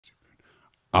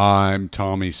I'm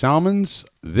Tommy Salmons.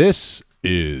 This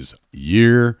is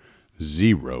Year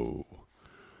Zero.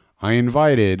 I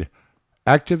invited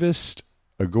activist,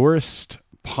 agorist,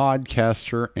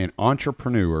 podcaster, and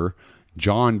entrepreneur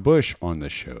John Bush on the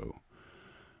show.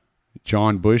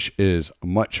 John Bush is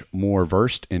much more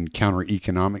versed in counter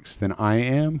economics than I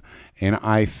am, and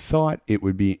I thought it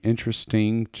would be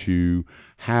interesting to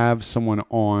have someone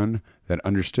on that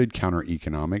understood counter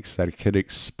economics that could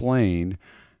explain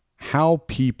how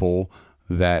people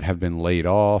that have been laid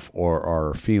off or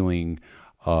are feeling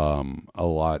a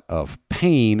lot of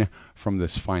pain from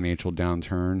this financial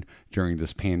downturn during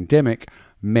this pandemic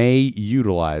may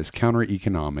utilize counter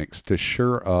economics to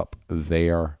shore up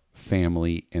their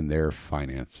family and their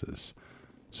finances.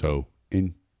 So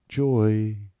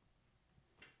enjoy.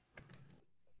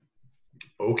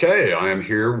 Okay, I am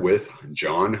here with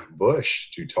John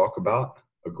Bush to talk about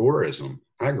agorism,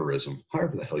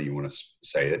 however the hell you want to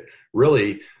say it.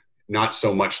 Really, not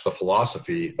so much the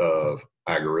philosophy of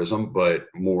agorism, but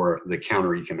more the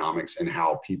counter economics and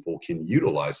how people can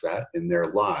utilize that in their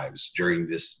lives during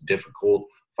this difficult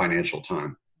financial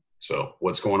time. So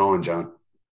what's going on, John?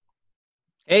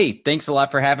 Hey, thanks a lot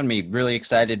for having me. Really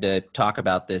excited to talk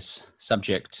about this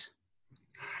subject.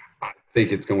 I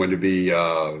think it's going to be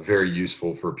very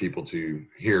useful for people to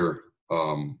hear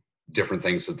different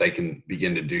things that they can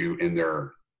begin to do in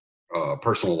their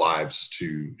personal lives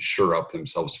to shore up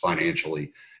themselves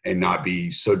financially and not be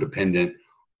so dependent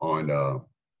on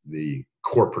the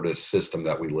corporatist system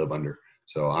that we live under.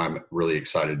 So I'm really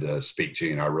excited to speak to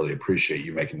you, and I really appreciate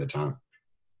you making the time.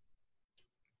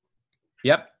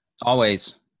 Yep,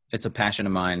 always. It's a passion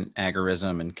of mine,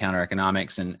 agorism and counter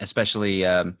economics, and especially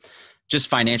just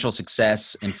financial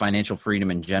success and financial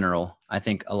freedom in general. I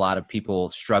think a lot of people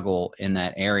struggle in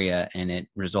that area, and it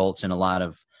results in a lot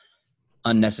of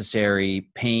unnecessary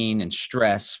pain and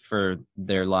stress for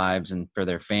their lives and for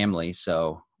their family.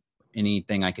 So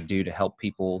anything I could do to help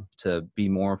people to be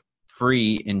more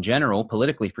free in general,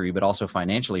 politically free, but also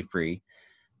financially free,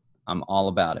 I'm all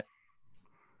about it.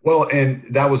 Well, and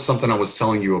that was something I was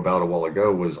telling you about a while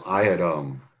ago. Was I had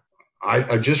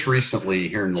I just recently,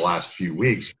 here in the last few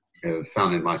weeks,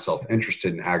 found in myself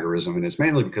interested in agorism, and it's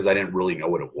mainly because I didn't really know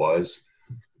what it was.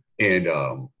 And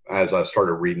as I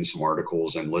started reading some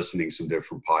articles and listening to some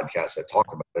different podcasts that talk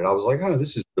about it, I was like, oh,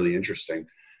 this is really interesting.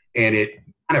 And it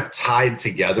kind of tied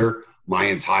together my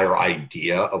entire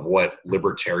idea of what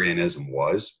libertarianism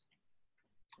was.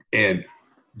 And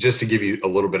just to give you a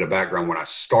little bit of background, when I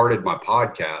started my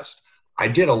podcast, I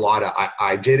did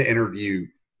I did interview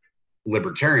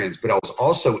libertarians, but I was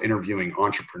also interviewing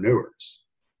entrepreneurs.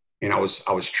 And I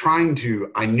was trying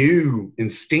to, I knew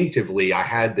instinctively I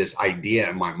had this idea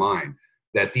in my mind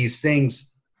that these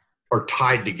things are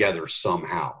tied together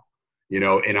somehow,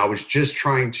 and I was just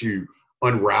trying to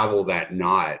unravel that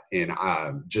knot. And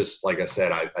just like I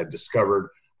said, I discovered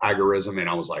agorism, and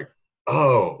I was like,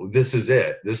 oh, this is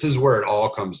it. This is where it all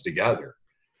comes together.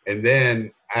 And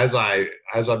then as I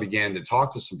began to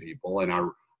talk to some people, and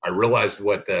I realized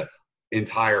what the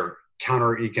entire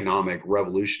counter-economic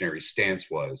revolutionary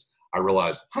stance was, I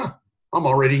realized, I'm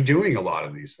already doing a lot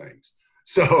of these things.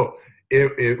 So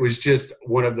it was just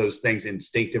one of those things.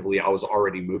 Instinctively, I was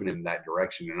already moving in that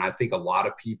direction. And I think a lot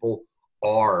of people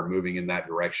are moving in that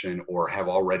direction, or have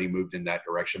already moved in that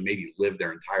direction, maybe live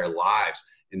their entire lives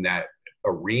in that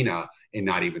arena and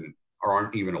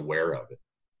aren't even aware of it.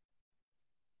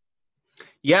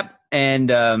 Yep. And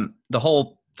the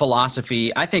whole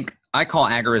philosophy, I think I call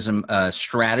agorism a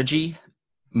strategy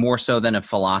more so than a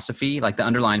philosophy. Like the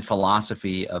underlying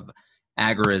philosophy of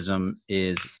agorism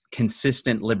is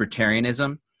consistent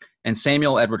libertarianism. And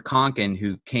Samuel Edward Konkin,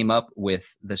 who came up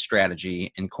with the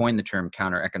strategy and coined the term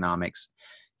counter economics,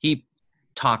 he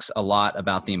talks a lot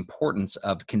about the importance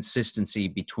of consistency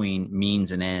between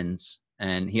means and ends.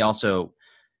 And he also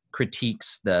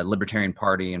critiques the Libertarian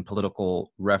Party and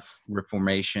political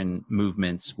reformation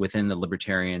movements within the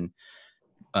Libertarian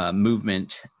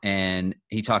movement. And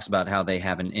he talks about how they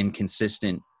have an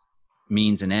inconsistent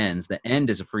means and ends. The end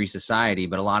is a free society,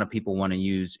 but a lot of people want to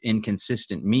use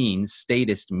inconsistent means,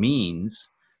 statist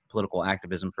means, political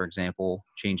activism, for example,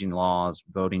 changing laws,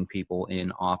 voting people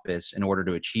in office in order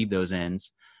to achieve those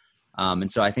ends. And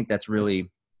so I think that's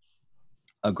really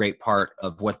a great part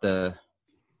of what the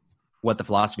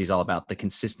philosophy is all about, the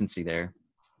consistency there.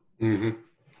 Mm-hmm.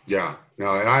 Yeah,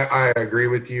 no, and I agree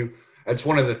with you. That's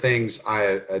one of the things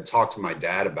I talked to my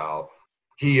dad about.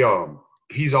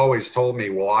 He's always told me,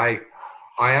 well, I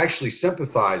actually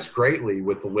sympathize greatly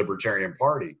with the Libertarian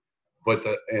Party, but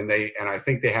I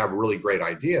think they have really great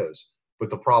ideas, But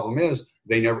the problem is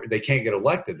they can't get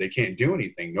elected. They can't do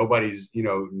anything.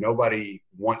 Nobody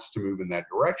wants to move in that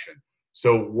direction.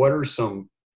 So what are some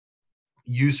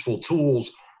useful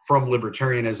tools from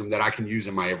libertarianism that I can use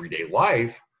in my everyday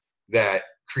life that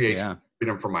creates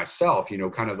freedom for myself,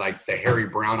 kind of like the Harry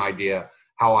Brown idea,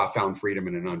 how I found freedom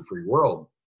in an unfree world.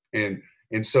 And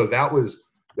so that was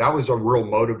a real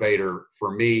motivator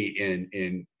for me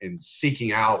in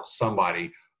seeking out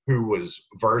somebody who was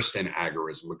versed in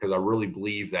agorism, because I really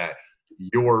believe that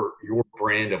your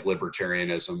brand of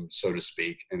libertarianism, so to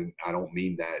speak, and I don't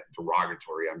mean that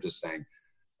derogatory, I'm just saying,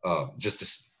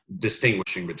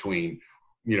 distinguishing between,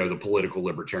 the political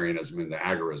libertarianism and the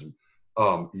agorism.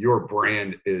 Your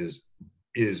brand is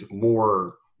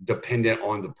more dependent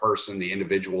on the person, the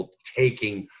individual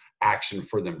taking action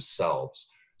for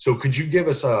themselves. So could you give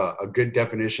us a good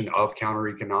definition of counter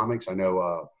economics? I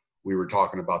know we were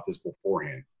talking about this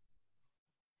beforehand.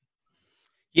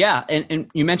 Yeah. And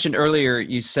you mentioned earlier,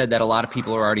 you said that a lot of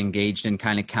people are already engaged in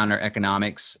kind of counter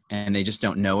economics and they just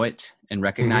don't know it and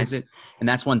recognize it. And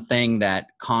that's one thing that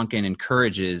Konkin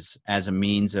encourages as a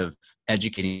means of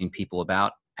educating people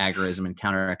about agorism and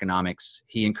counter economics.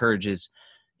 He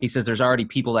says there's already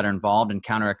people that are involved in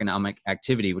counter economic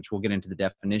activity, which we'll get into the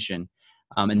definition,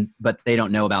 but they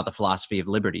don't know about the philosophy of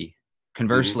liberty.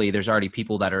 Conversely, there's already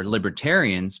people that are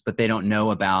libertarians, but they don't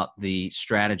know about the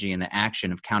strategy and the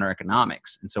action of counter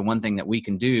economics. And so one thing that we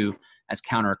can do as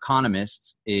counter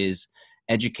economists is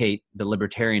educate the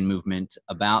libertarian movement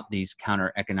about these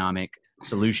counter economic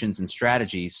solutions and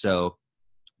strategies so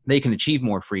they can achieve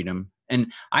more freedom.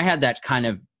 And I had that kind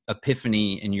of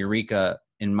epiphany and eureka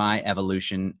in my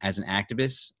evolution as an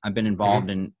activist. I've been involved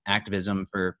in activism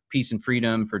for peace and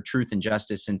freedom, for truth and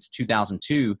justice since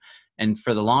 2002. And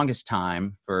for the longest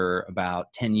time, for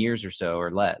about 10 years or so, or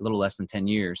a little less than 10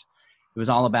 years, it was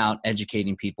all about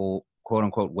educating people, quote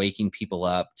unquote, waking people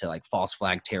up to like false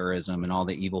flag terrorism and all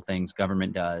the evil things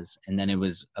government does. And then it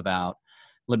was about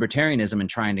libertarianism and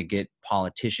trying to get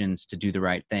politicians to do the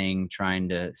right thing, trying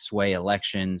to sway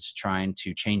elections, trying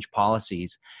to change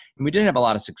policies. And we did have a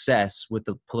lot of success with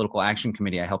the political action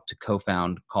committee I helped to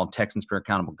co-found called Texans for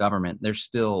Accountable Government. They're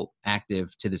still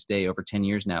active to this day, over 10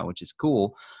 years now, which is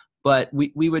cool. But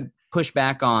we would push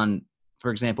back on, for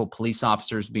example, police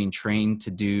officers being trained to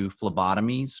do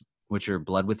phlebotomies, which are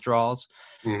blood withdrawals.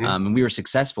 And we were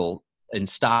successful in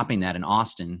stopping that in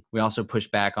Austin. We also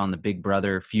pushed back on the Big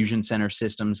Brother fusion center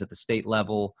systems at the state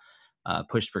level,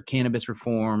 pushed for cannabis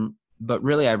reform. But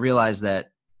really, I realized that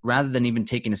rather than even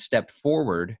taking a step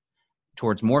forward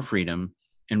towards more freedom,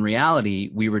 in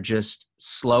reality, we were just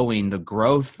slowing the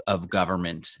growth of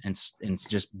government and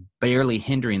just barely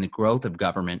hindering the growth of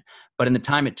government. But in the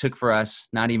time it took for us,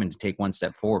 not even to take one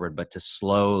step forward, but to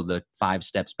slow the 5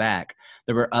 steps back,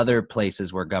 there were other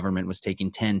places where government was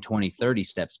taking 10, 20, 30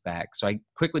 steps back. So I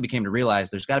quickly became to realize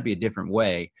there's got to be a different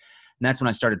way. And that's when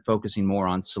I started focusing more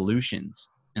on solutions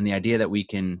and the idea that we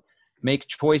can make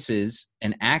choices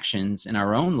and actions in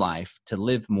our own life to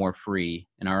live more free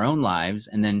in our own lives.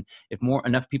 And then if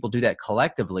enough people do that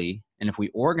collectively, and if we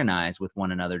organize with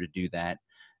one another to do that,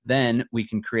 then we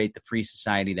can create the free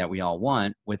society that we all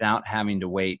want without having to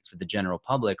wait for the general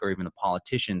public or even the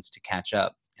politicians to catch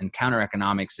up. And counter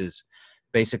economics is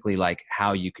basically like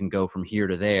how you can go from here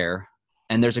to there.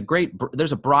 And there's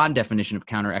a broad definition of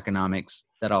counter economics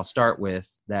that I'll start with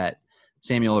that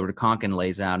Samuel over to Konkin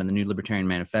lays out in the New Libertarian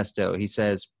Manifesto. He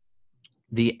says,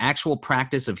 the actual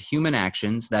practice of human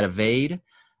actions that evade,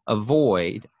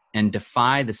 avoid, and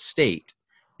defy the state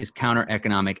is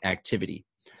counter-economic activity.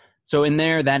 So in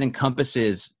there, that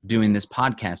encompasses doing this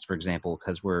podcast, for example,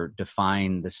 because we're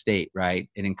defying the state, right?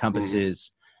 It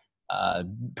encompasses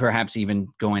perhaps even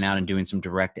going out and doing some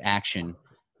direct action.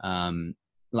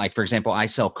 Like, for example, I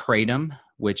sell kratom,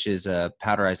 which is a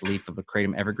powderized leaf of the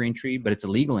kratom evergreen tree, but it's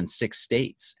illegal in 6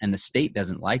 states, and the state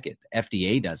doesn't like it. The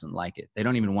FDA doesn't like it. They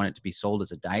don't even want it to be sold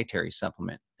as a dietary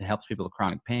supplement. It helps people with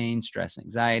chronic pain, stress,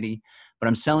 anxiety, but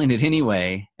I'm selling it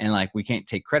anyway, and like we can't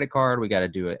take credit card. We got to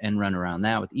do an end run around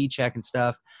that with e-check and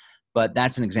stuff, but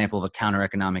that's an example of a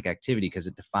counter-economic activity because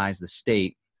it defies the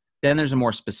state. Then there's a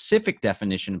more specific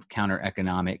definition of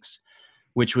counter-economics,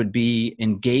 which would be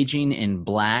engaging in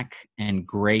black and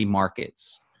gray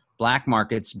markets. Black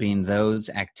markets being those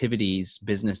activities,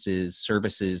 businesses,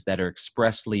 services that are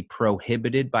expressly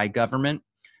prohibited by government.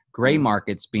 Gray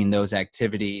markets being those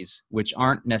activities which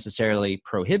aren't necessarily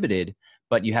prohibited,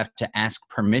 but you have to ask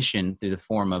permission through the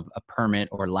form of a permit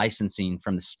or licensing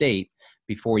from the state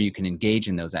before you can engage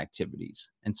in those activities.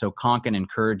 And so Konkin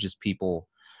encourages people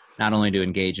not only to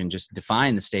engage in just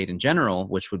define the state in general,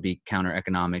 which would be counter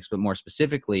economics, but more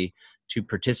specifically to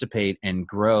participate and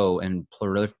grow and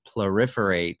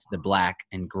proliferate the black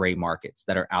and gray markets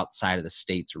that are outside of the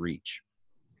state's reach.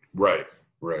 Right,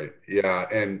 right. Yeah,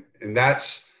 and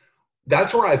that's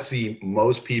where I see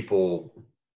most people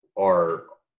are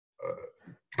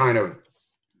kind of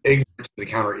ignorant to the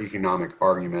counter economic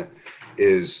argument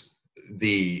is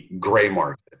the gray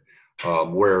market,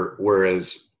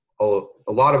 whereas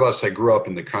a lot of us that grew up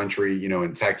in the country, you know,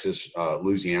 in Texas,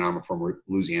 Louisiana, I'm from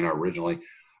Louisiana originally,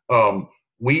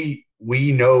 we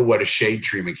know what a shade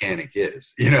tree mechanic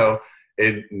is, you know,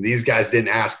 and these guys didn't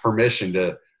ask permission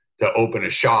to open a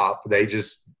shop. They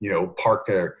just, you know, parked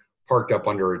up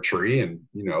under a tree, and,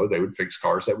 you know, they would fix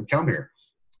cars that would come here.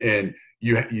 And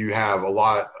you have a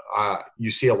lot, you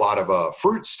see a lot of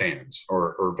fruit stands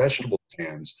or vegetable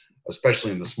stands,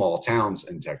 especially in the small towns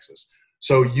in Texas.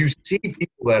 So you see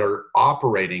people that are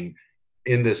operating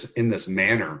in this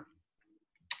manner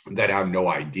that have no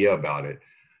idea about it.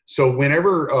 So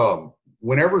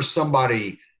whenever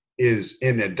somebody is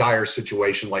in a dire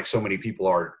situation, like so many people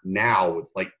are now, with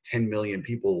like 10 million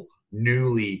people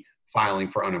newly filing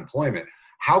for unemployment,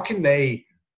 how can they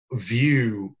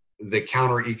view the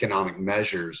counter economic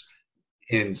measures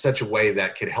in such a way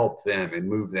that could help them and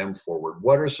move them forward?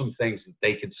 What are some things that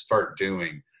they could start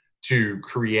doing to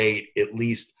create at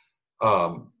least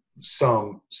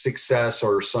some success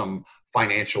or some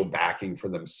financial backing for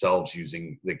themselves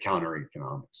using the counter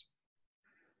economics?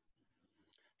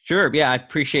 Sure. Yeah, I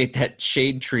appreciate that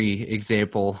shade tree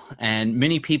example. And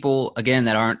many people, again,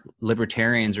 that aren't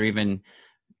libertarians or even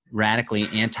radically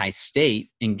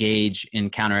anti-state engage in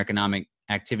counter-economic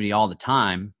activity all the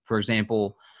time. For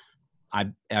example, I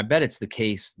bet it's the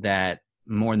case that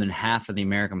more than half of the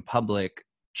American public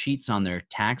cheats on their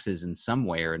taxes in some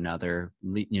way or another,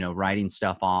 you know, writing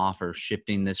stuff off or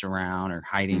shifting this around or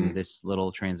hiding this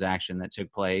little transaction that took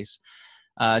place.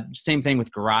 Same thing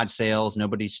with garage sales.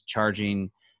 Nobody's charging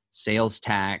sales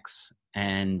tax.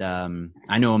 And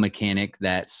I know a mechanic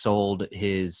that sold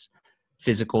his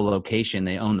physical location.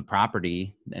 They own the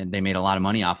property and they made a lot of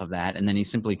money off of that. And then he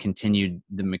simply continued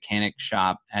the mechanic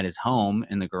shop at his home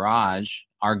in the garage,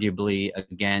 arguably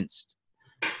against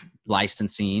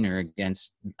licensing or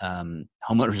against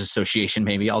homeowners association,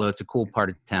 maybe, although it's a cool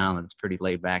part of town. It's pretty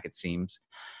laid back, it seems.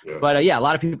 Yeah. But yeah, a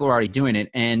lot of people are already doing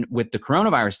it. And with the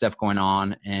coronavirus stuff going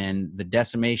on and the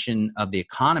decimation of the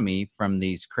economy from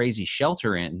these crazy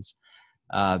shelter-ins,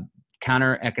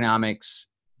 counter economics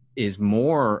is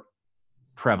more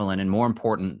prevalent and more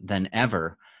important than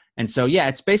ever. And so, yeah,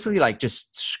 it's basically like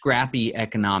just scrappy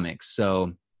economics.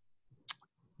 So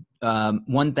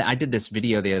one thing, I did this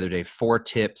video the other day, 4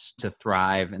 tips to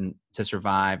thrive and to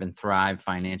survive and thrive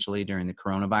financially during the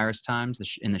coronavirus times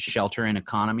in the shelter-in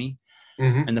economy.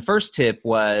 Mm-hmm. And the first tip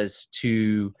was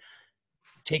to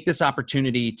take this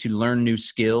opportunity to learn new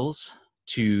skills,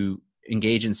 to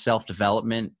engage in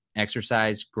self-development,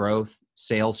 exercise, growth,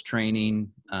 sales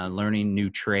training, learning new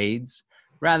trades,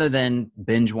 rather than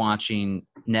binge watching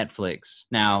Netflix.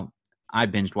 Now, I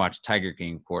binge watched Tiger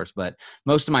King, of course, but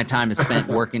most of my time is spent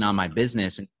working on my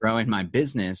business and growing my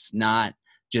business, not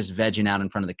just vegging out in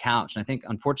front of the couch. And I think,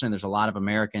 unfortunately, there's a lot of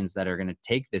Americans that are going to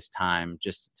take this time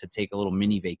just to take a little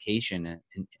mini vacation, an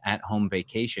at-home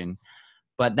vacation.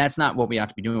 But that's not what we ought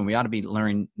to be doing. We ought to be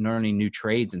learning new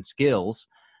trades and skills.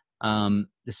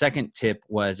 The second tip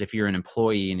was, if you're an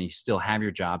employee and you still have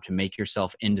your job, to make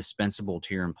yourself indispensable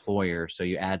to your employer. So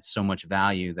you add so much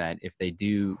value that if they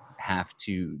do have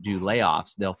to do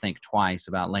layoffs, they'll think twice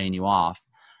about laying you off.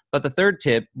 But the third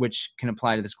tip, which can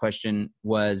apply to this question,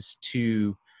 was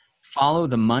to follow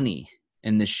the money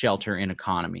in this shelter-in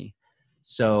economy.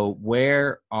 So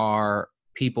where are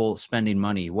people spending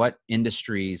money? What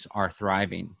industries are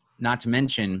thriving? Not to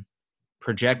mention,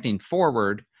 projecting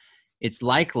forward, it's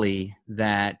likely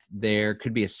that there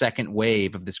could be a second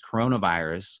wave of this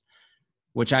coronavirus,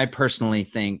 which I personally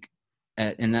think,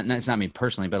 and that's not me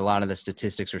personally, but a lot of the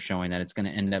statistics are showing that it's going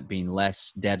to end up being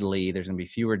less deadly. There's going to be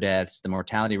fewer deaths. The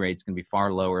mortality rate is going to be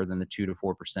far lower than the 2 to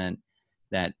 4%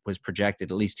 that was projected,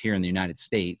 at least here in the United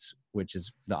States, which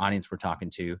is the audience we're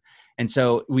talking to. And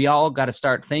so we all got to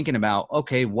start thinking about,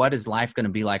 okay, what is life going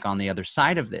to be like on the other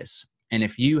side of this? And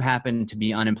if you happen to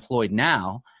be unemployed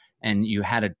now, and you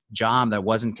had a job that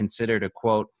wasn't considered a,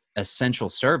 quote, essential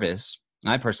service,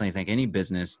 I personally think any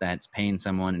business that's paying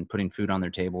someone and putting food on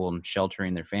their table and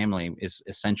sheltering their family is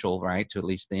essential, right, to at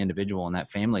least the individual and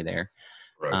that family there.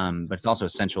 Right. But it's also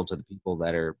essential to the people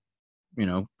that are, you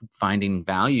know, finding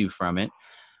value from it.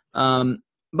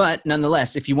 But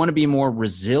nonetheless, if you want to be more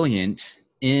resilient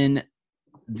in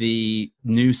the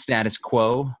new status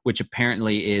quo, which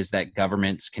apparently is that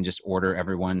governments can just order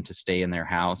everyone to stay in their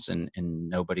house and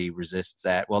nobody resists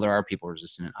that. Well, there are people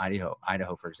resisting in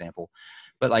Idaho, for example.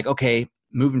 But like, okay,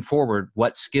 moving forward,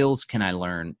 what skills can I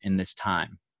learn in this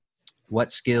time?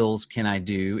 What skills can I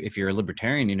do if you're a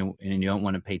libertarian, and you don't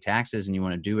want to pay taxes and you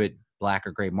want to do it black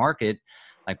or gray market?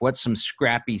 Like, what's some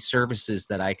scrappy services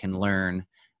that I can learn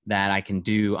that I can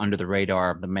do under the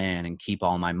radar of the man and keep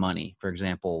all my money? For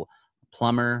example,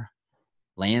 plumber,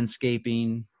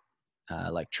 landscaping,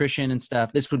 electrician and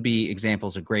stuff. This would be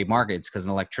examples of gray markets because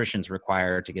an electrician's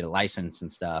required to get a license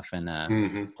and stuff.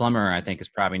 And plumber, I think,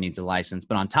 probably needs a license.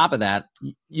 But on top of that,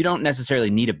 you don't necessarily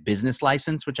need a business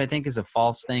license, which I think is a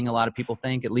false thing. A lot of people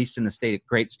think, at least in the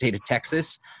great state of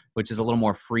Texas, which is a little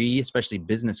more free, especially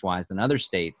business-wise than other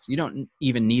states. You don't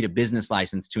even need a business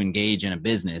license to engage in a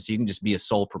business. You can just be a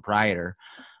sole proprietor.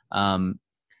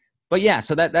 But yeah,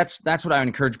 so that's what I would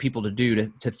encourage people to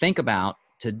do, to think about,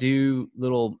 to do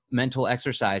little mental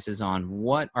exercises on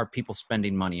what are people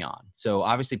spending money on. So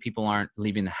obviously people aren't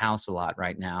leaving the house a lot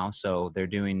right now. So they're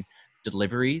doing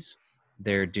deliveries.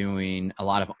 They're doing a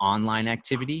lot of online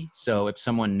activity. So if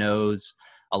someone knows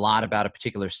a lot about a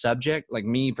particular subject, like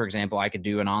me, for example, I could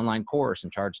do an online course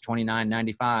and charge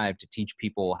 $29.95 to teach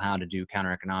people how to do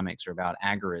counter economics or about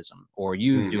agorism. Or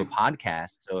you do a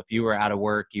podcast. So if you were out of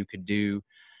work, you could do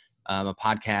a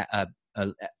podcast,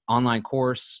 an online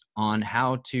course on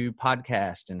how to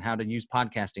podcast and how to use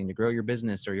podcasting to grow your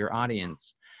business or your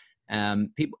audience.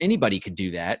 Anybody could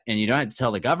do that, and you don't have to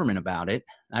tell the government about it.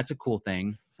 That's a cool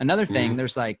thing. Another thing,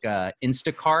 there's like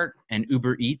Instacart and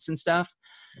Uber Eats and stuff.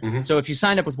 So if you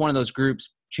signed up with one of those groups,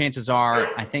 chances are,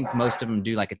 I think most of them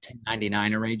do like a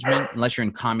 1099 arrangement, unless you're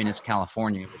in communist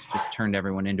California, which just turned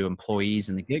everyone into employees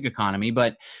in the gig economy.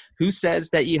 But who says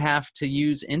that you have to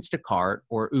use Instacart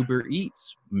or Uber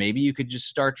Eats? Maybe you could just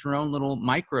start your own little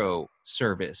micro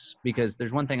service, because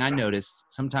there's one thing I noticed.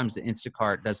 Sometimes the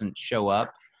Instacart doesn't show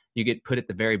up. You get put at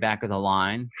the very back of the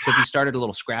line. So if you started a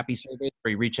little scrappy service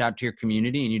where you reach out to your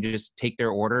community and you just take their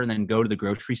order and then go to the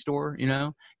grocery store, it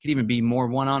could even be more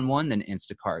one-on-one than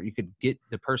Instacart. You could get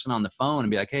the person on the phone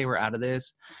and be like, hey, we're out of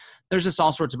this. There's just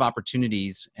all sorts of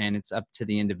opportunities, and it's up to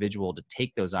the individual to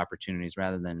take those opportunities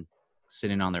rather than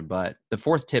sitting on their butt. The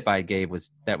fourth tip I gave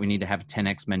was that we need to have a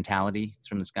 10X mentality. It's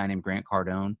from this guy named Grant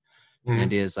Cardone. And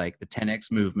it is like the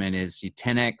 10X movement is you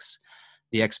 10X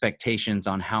the expectations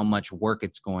on how much work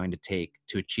it's going to take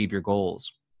to achieve your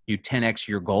goals. You 10X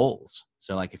your goals.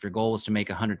 So like if your goal is to make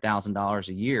 $100,000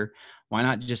 a year, why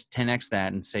not just 10X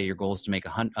that and say your goal is to make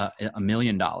 $1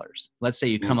 million? Let's say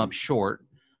you come up short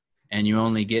and you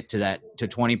only get to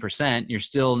 20%, you're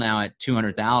still now at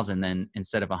 200,000 then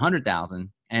instead of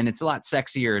 100,000. And it's a lot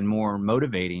sexier and more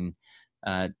motivating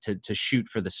to shoot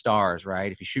for the stars, right?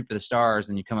 If you shoot for the stars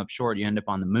and you come up short, you end up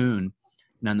on the moon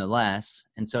nonetheless.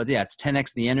 And so, yeah, it's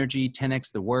 10X the energy,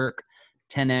 10X the work,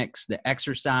 10X the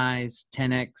exercise,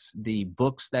 10X the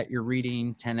books that you're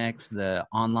reading, 10X the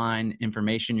online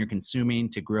information you're consuming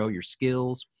to grow your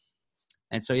skills.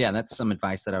 And so, yeah, that's some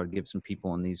advice that I would give some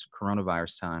people in these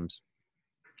coronavirus times.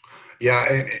 Yeah,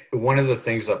 and one of the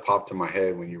things that popped in my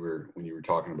head when you were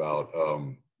talking about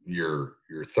your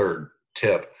third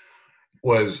tip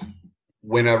was,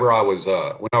 whenever I was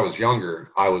when I was younger,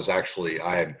 I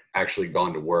had actually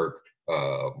gone to work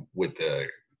with the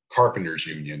Carpenters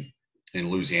Union in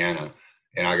Louisiana,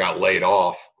 and I got laid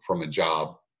off from a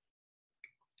job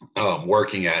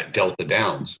working at Delta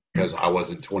Downs because I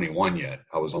wasn't 21 yet.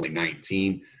 I was only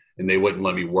 19, and they wouldn't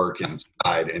let me work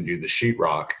inside and do the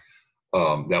sheetrock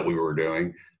that we were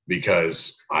doing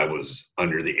because I was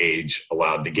under the age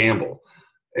allowed to gamble.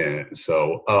 And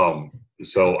so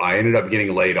I ended up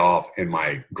getting laid off, and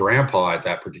my grandpa at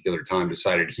that particular time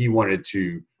decided he wanted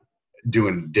to do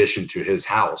an addition to his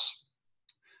house.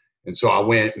 And so I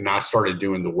went and I started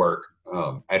doing the work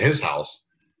at his house,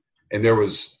 and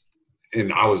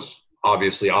I was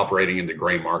obviously operating in the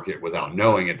gray market without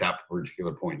knowing at that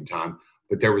particular point in time.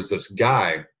 But there was this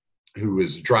guy who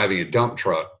was driving a dump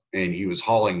truck, and he was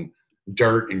hauling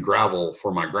dirt and gravel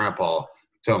for my grandpa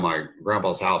to my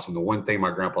grandpa's house. And the one thing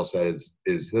my grandpa said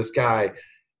is this guy,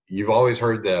 you've always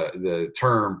heard the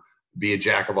term, be a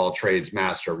jack of all trades,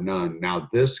 master of none. Now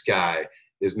this guy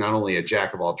is not only a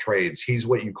jack of all trades, he's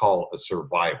what you call a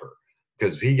survivor.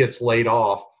 Because if he gets laid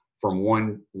off from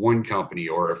one company,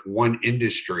 or if one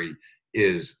industry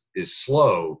is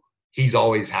slow, he's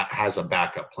always has a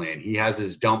backup plan. He has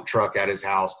his dump truck at his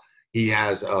house. He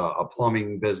has a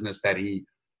plumbing business that he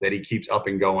keeps up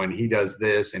and going. He does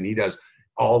this, and he does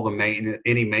all the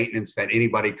maintenance that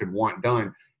anybody could want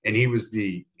done. And he was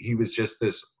just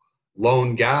this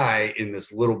lone guy in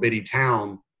this little bitty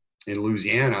town in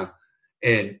Louisiana,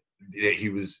 and he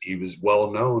was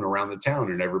well known around the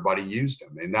town, and everybody used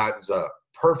him. And that was a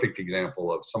perfect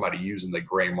example of somebody using the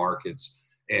gray markets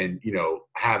and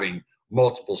having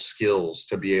multiple skills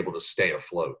to be able to stay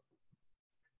afloat.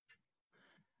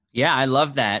 Yeah, I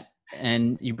love that.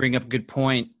 And you bring up a good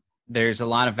point. There's a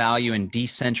lot of value in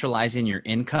decentralizing your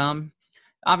income.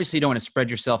 Obviously, you don't want to spread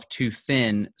yourself too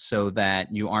thin so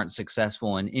that you aren't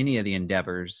successful in any of the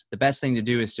endeavors. The best thing to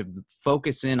do is to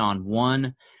focus in on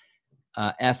one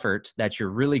effort that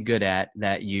you're really good at,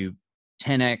 that you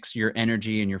 10x your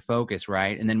energy and your focus,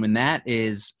 right? And then when that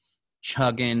is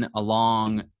chugging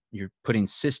along, you're putting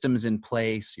systems in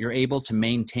place, you're able to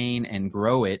maintain and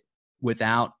grow it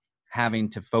without having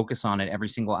to focus on it every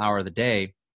single hour of the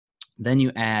day. Then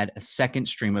you add a second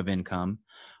stream of income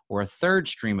or a third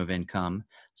stream of income,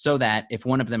 so that if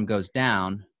one of them goes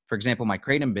down, for example, my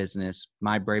kratom business,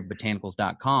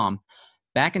 mybravebotanicals.com,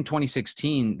 back in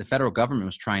 2016, the federal government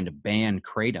was trying to ban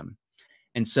kratom.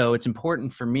 And so it's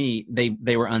important for me,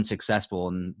 they were unsuccessful.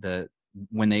 And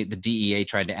when the DEA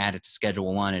tried to add it to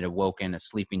Schedule 1, it awoken a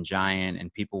sleeping giant,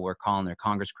 and people were calling their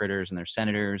Congress critters and their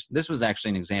senators. This was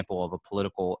actually an example of a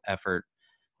political effort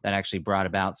that actually brought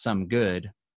about some good.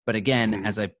 But again,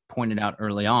 as I pointed out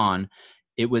early on,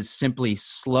 it was simply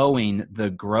slowing the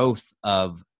growth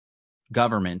of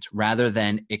government rather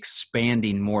than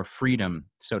expanding more freedom,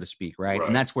 so to speak, right?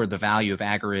 And that's where the value of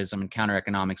agorism and counter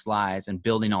economics lies, and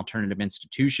building alternative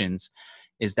institutions,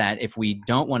 is that if we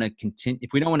don't want to continue,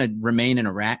 if we don't want to remain in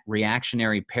a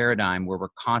reactionary paradigm where we're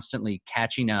constantly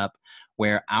catching up,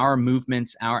 where our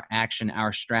movements, our action,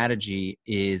 our strategy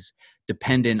is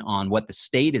dependent on what the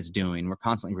state is doing, we're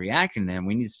constantly reacting to them,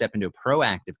 we need to step into a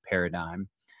proactive paradigm.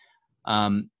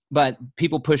 But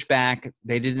people push back.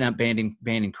 They did end up banning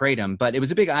kratom, but it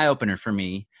was a big eye opener for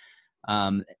me,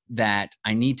 that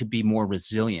I need to be more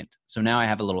resilient. So now I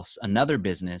have another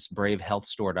business,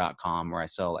 bravehealthstore.com, where I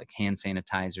sell like hand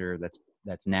sanitizer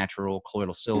that's natural,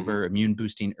 colloidal silver, immune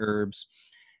boosting herbs.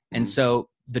 And so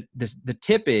the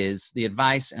tip is, the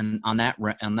advice and on that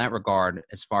regard,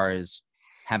 as far as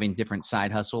having different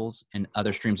side hustles and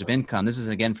other streams of income. This is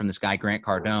again from this guy, Grant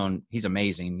Cardone. He's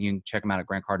amazing. You can check him out at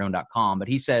grantcardone.com. But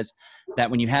he says that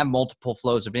when you have multiple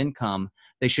flows of income,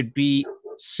 they should be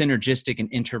synergistic and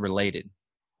interrelated.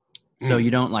 So you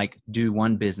don't like do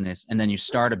one business and then you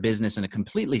start a business in a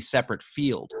completely separate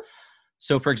field.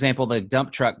 So for example, the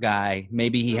dump truck guy,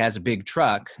 maybe he has a big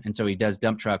truck, and so he does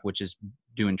dump truck, which is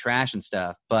doing trash and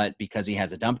stuff. But because he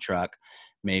has a dump truck,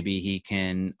 maybe he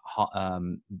can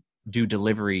do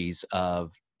deliveries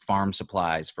of farm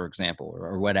supplies, for example,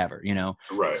 or whatever,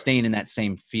 staying in that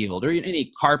same field. Or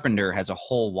any carpenter has a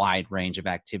whole wide range of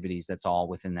activities that's all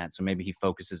within that. So maybe he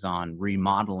focuses on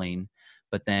remodeling,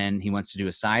 but then he wants to do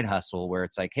a side hustle where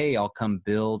it's like, hey, I'll come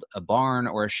build a barn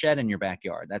or a shed in your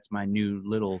backyard. That's my new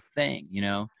little thing,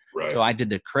 So I did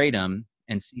the kratom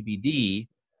and CBD,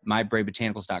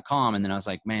 mybravebotanicals.com. And then I was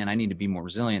like, man, I need to be more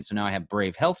resilient. So now I have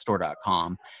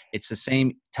bravehealthstore.com. It's the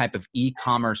same type of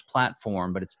e-commerce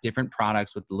platform, but it's different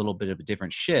products with a little bit of a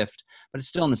different shift, but it's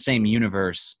still in the same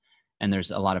universe. And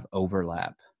there's a lot of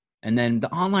overlap. And then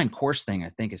the online course thing, I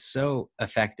think, is so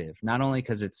effective, not only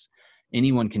because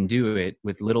anyone can do it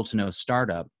with little to no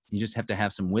startup. You just have to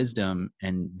have some wisdom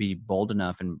and be bold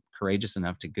enough and courageous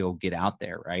enough to go get out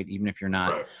there, right? Even if you're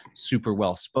not super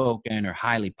well spoken or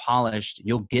highly polished,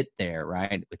 you'll get there,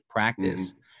 right? With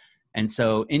practice. And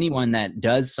so anyone that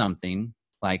does something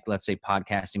like, let's say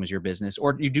podcasting was your business,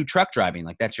 or you do truck driving,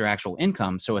 like that's your actual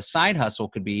income. So a side hustle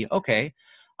could be, okay,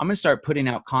 I'm going to start putting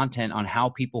out content on how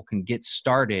people can get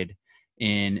started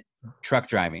in truck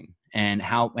driving, and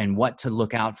how and what to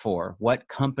look out for, what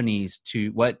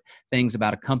things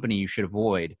about a company you should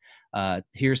avoid.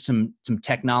 Here's some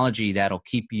technology that'll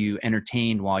keep you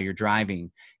entertained while you're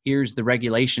driving. Here's the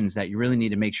regulations that you really need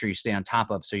to make sure you stay on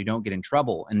top of so you don't get in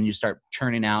trouble. And then you start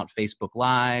churning out Facebook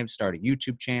Live, start a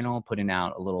YouTube channel, putting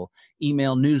out a little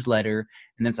email newsletter.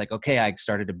 And then it's like, okay, I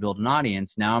started to build an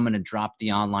audience. Now I'm going to drop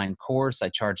the online course. I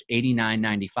charge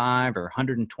 $89.95 or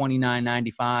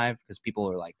 $129.95 because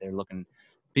people are like,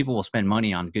 people will spend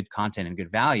money on good content and good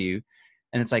value.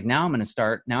 And it's like, now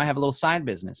I have a little side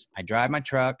business. I drive my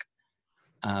truck.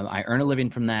 I earn a living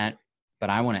from that, but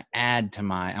I want to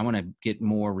I want to get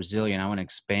more resilient. I want to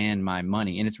expand my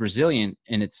money. And it's resilient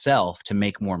in itself to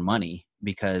make more money,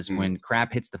 because when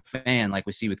crap hits the fan, like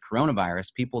we see with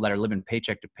coronavirus, people that are living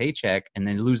paycheck to paycheck and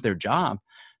then lose their job,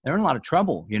 they're in a lot of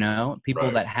trouble.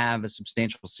 People that have a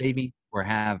substantial saving or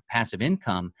have passive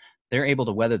income, they're able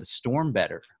to weather the storm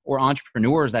better. Or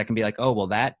entrepreneurs that can be like, oh, well,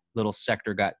 that little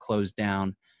sector got closed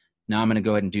down. Now I'm going to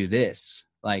go ahead and do this.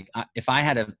 Like if I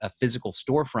had a physical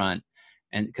storefront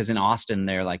And because in Austin,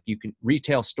 they're like,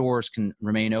 retail stores can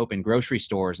remain open, grocery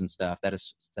stores and stuff that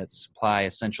supply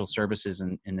essential services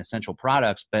and essential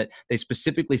products. But they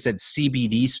specifically said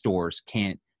CBD stores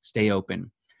can't stay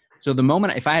open. So the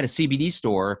moment, if I had a CBD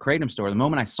store, a Kratom store, the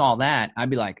moment I saw that, I'd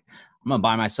be like, I'm going to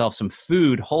buy myself some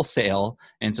food wholesale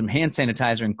and some hand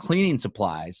sanitizer and cleaning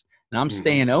supplies. And I'm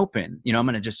staying open. I'm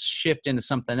going to just shift into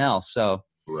something else. So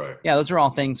Right. yeah, those are all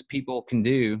things people can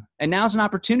do. And now's an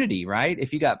opportunity, right?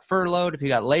 If you got furloughed, if you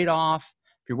got laid off,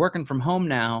 if you're working from home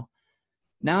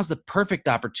now's the perfect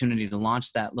opportunity to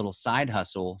launch that little side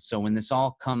hustle. So when this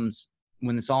all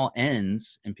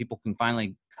ends and people can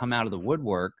finally come out of the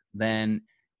woodwork, then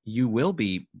you will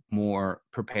be more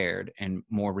prepared and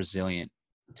more resilient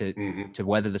to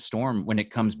weather the storm when it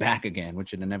comes back again,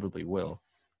 which it inevitably will.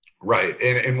 Right.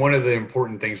 And one of the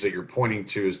important things that you're pointing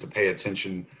to is to pay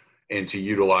attention and to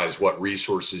utilize what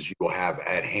resources you will have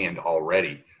at hand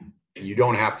already. You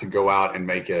don't have to go out and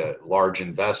make a large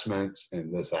investments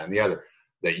and this, that, and the other,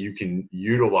 that you can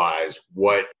utilize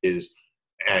what is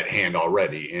at hand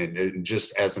already. And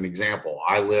just as an example,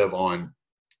 I live on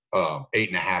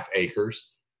 8.5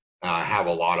 acres. I have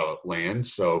a lot of land.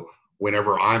 So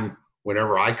whenever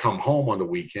I come home on the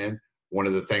weekend, one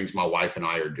of the things my wife and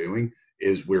I are doing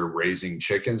is we're raising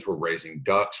chickens, we're raising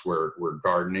ducks, we're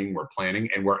gardening, we're planting,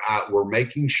 and we're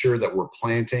making sure that we're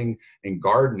planting and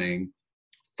gardening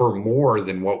for more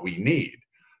than what we need.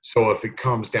 So if it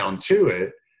comes down to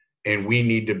it and we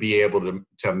need to be able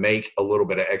to make a little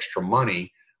bit of extra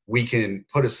money, we can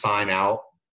put a sign out,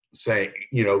 say,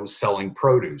 selling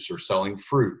produce or selling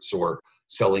fruits or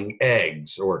selling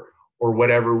eggs or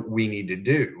whatever we need to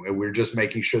do. And we're just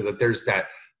making sure that there's that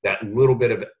little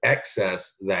bit of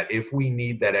excess, that if we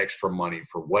need that extra money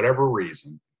for whatever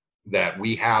reason, that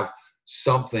we have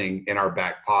something in our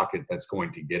back pocket that's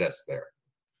going to get us there.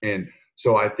 And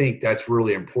so I think that's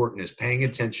really important, is paying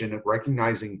attention and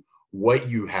recognizing what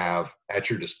you have at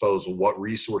your disposal, what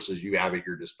resources you have at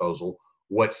your disposal,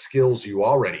 what skills you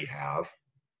already have,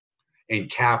 and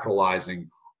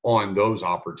capitalizing on those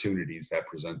opportunities that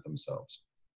present themselves.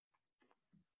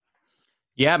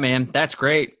 Yeah, man, that's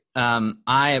great.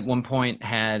 I at one point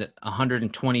had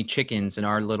 120 chickens in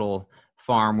our little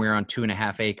farm. We were on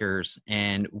 2.5 acres,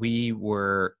 and we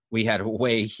had a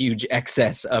way huge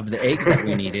excess of the eggs that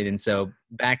we needed. And so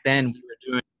back then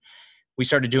we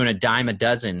started doing a dime a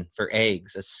dozen for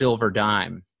eggs, a silver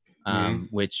dime,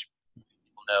 which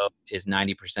people know is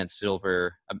 90%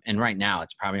 silver. And right now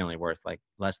it's probably only worth like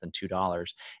less than $2.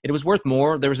 It was worth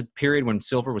more. There was a period when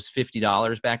silver was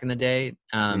 $50 back in the day,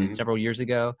 several years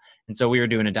ago. And so we were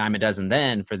doing a dime a dozen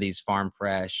then for these farm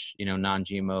fresh,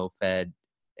 non-GMO fed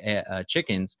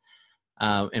chickens.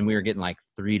 And we were getting like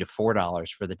 $3 to $4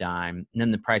 for the dime. And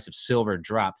then the price of silver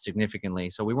dropped significantly.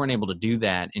 So we weren't able to do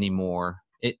that anymore.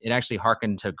 It actually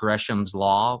harkened to Gresham's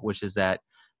law, which is that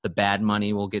the bad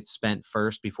money will get spent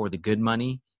first before the good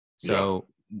money. So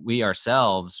we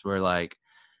ourselves were like,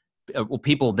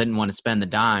 people didn't want to spend the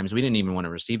dimes. We didn't even want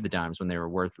to receive the dimes when they were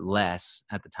worth less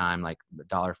at the time, like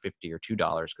 $1.50 or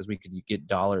 $2, because we could get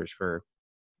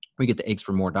we get the eggs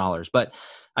for more dollars. But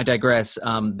I digress.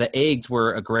 The eggs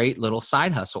were a great little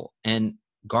side hustle, and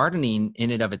gardening in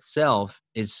and of itself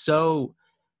is so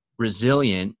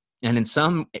resilient. And in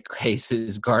some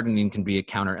cases, gardening can be a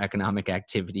counter-economic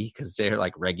activity because they're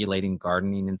like regulating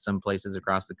gardening in some places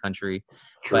across the country.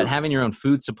 True. But having your own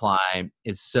food supply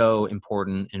is so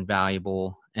important and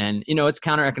valuable. And, it's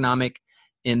counter-economic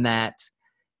in that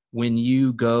when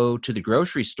you go to the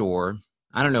grocery store,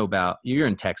 I don't know about, you're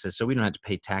in Texas, so we don't have to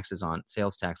pay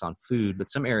sales tax on food, but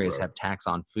some areas have tax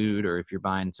on food, or if you're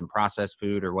buying some processed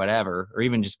food or whatever, or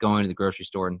even just going to the grocery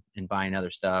store and buying other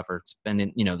stuff, or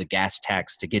spending, the gas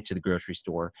tax to get to the grocery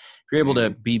store. If you're able to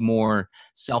be more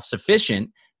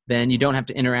self-sufficient, then you don't have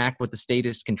to interact with the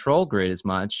statist control grid as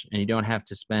much, and you don't have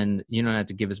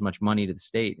to give as much money to the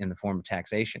state in the form of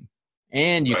taxation.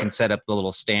 And you can set up the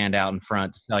little stand out in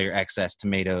front to sell your excess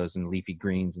tomatoes and leafy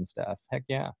greens and stuff. Heck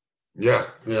yeah. Yeah.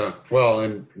 Well,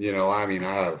 and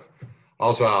I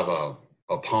also have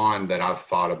a pond that I've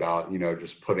thought about,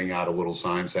 just putting out a little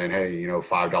sign saying, hey,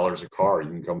 $5 a car, you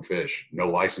can come fish, no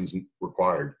license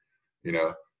required,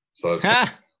 so it's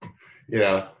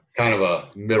kind of a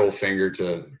middle finger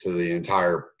to the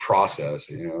entire process.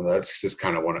 That's just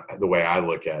kind of the way I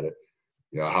look at it.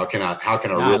 How can I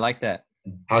I like that.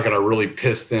 How can I really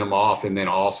piss them off, and then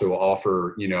also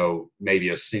offer, maybe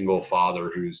a single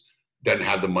father who's doesn't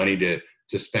have the money to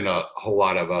spend a whole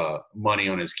lot of money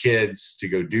on his kids to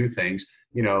go do things,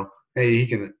 maybe he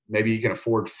can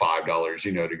afford $5,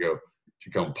 to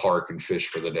come park and fish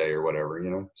for the day or whatever,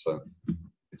 so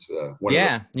it's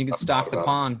you can stock the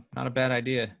pond. Not a bad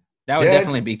idea. That would Yeah,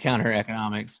 definitely be counter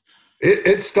economics.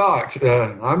 it's stocked.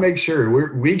 I make sure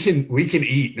we can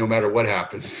eat no matter what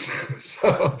happens.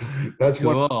 So that's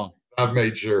one Cool. I've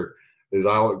made sure is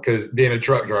because being a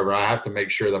truck driver, I have to make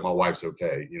sure that my wife's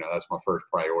okay. That's my first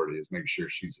priority is make sure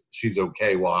she's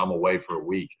okay while I'm away for a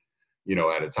week,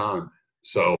 at a time.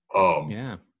 So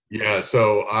Yeah. yeah,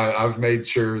 so I've made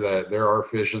sure that there are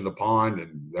fish in the pond,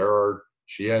 and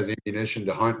she has ammunition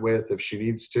to hunt with if she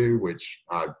needs to, which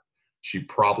she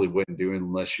probably wouldn't do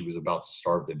unless she was about to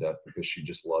starve to death because she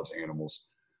just loves animals.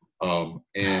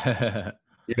 And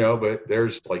but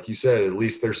there's, like you said, at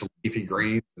least there's some leafy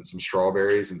greens and some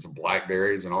strawberries and some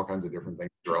blackberries and all kinds of different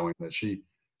things growing that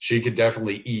she could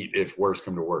definitely eat if worse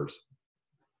come to worse.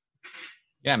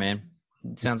 Yeah, man.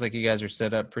 It sounds like you guys are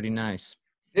set up pretty nice.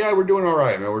 Yeah, we're doing all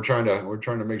right, man. We're trying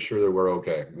to make sure that we're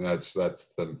okay. And that's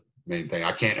the main thing.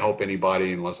 I can't help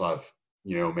anybody unless I've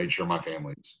made sure my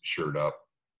family's shored up,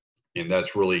 and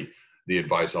that's really the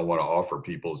advice I want to offer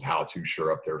people is how to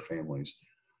shore up their families.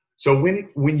 So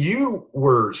when you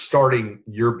were starting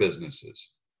your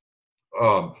businesses,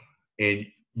 um, and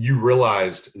you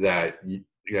realized that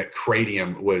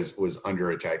Cradium was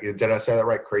under attack. Did I say that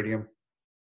right? Cradium?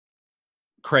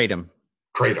 Kratom.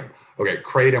 Kratom. Okay,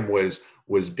 Kratom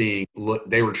was being,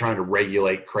 they were trying to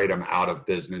regulate Kratom out of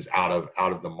business, out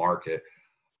of the market.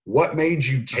 What made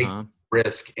you take Uh-huh.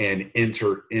 risk and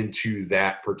enter into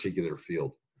that particular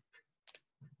field?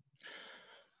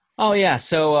 Oh yeah.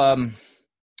 So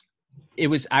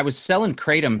I was selling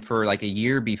Kratom for like a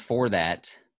year before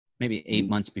that, maybe 8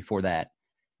 months before that.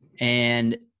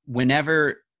 And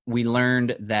whenever we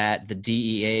learned that the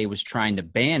DEA was trying to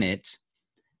ban it,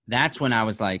 that's when I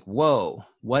was like, whoa,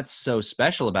 what's so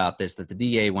special about this that the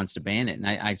DEA wants to ban it? And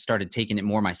I started taking it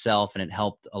more myself, and it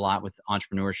helped a lot with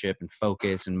entrepreneurship and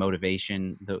focus and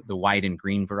motivation. The white and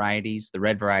green varieties, the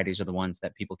red varieties are the ones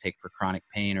that people take for chronic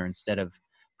pain or instead of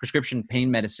prescription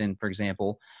pain medicine, for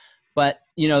example. But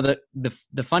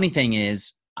the funny thing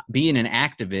is, being an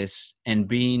activist and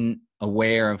being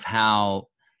aware of how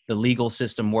the legal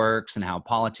system works and how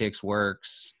politics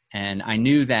works. And I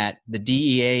knew that the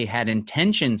DEA had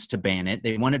intentions to ban it.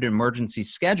 They wanted to emergency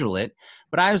schedule it,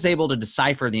 but I was able to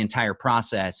decipher the entire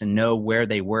process and know where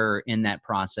they were in that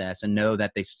process and know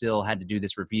that they still had to do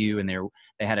this review, and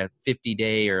they had a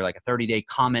 50-day or like a 30-day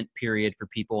comment period for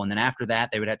people. And then after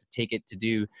that, they would have to take it to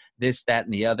do this, that,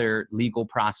 and the other legal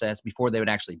process before they would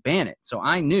actually ban it. So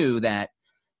I knew that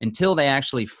until they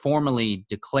actually formally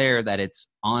declare that it's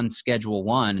on Schedule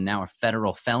 1 and now a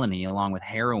federal felony, along with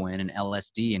heroin and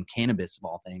LSD and cannabis of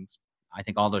all things. I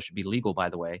think all those should be legal, by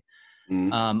the way.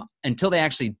 Mm-hmm. Until they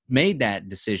actually made that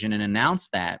decision and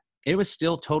announced that, it was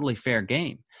still totally fair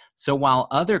game. So while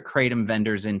other Kratom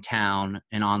vendors in town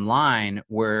and online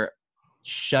were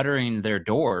shutting their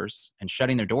doors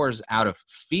out of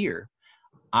fear,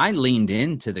 I leaned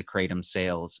into the Kratom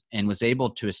sales and was able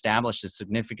to establish a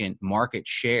significant market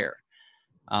share.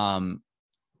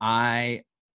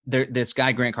 This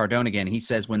guy, Grant Cardone, again, he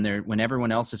says when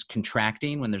everyone else is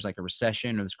contracting, when there's like a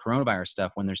recession or this coronavirus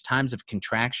stuff, when there's times of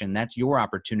contraction, that's your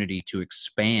opportunity to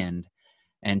expand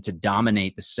and to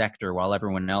dominate the sector while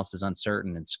everyone else is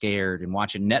uncertain and scared and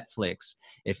watching Netflix.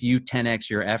 If you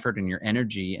 10x your effort and your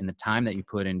energy and the time that you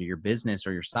put into your business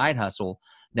or your side hustle,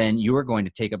 then you are going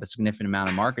to take up a significant amount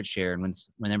of market share. And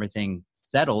when everything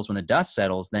settles, when the dust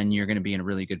settles, then you're going to be in a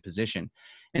really good position.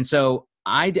 And so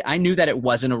I knew that it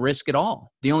wasn't a risk at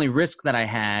all. The only risk that I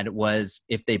had was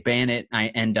if they ban it, I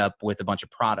end up with a bunch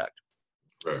of product.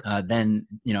 Right. Then,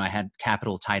 I had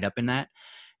capital tied up in that.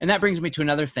 And that brings me to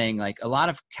another thing. Like a lot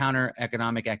of counter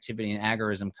economic activity and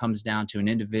agorism comes down to an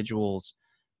individual's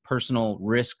personal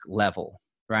risk level,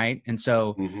 right? And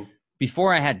so Mm-hmm.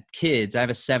 before I had kids, I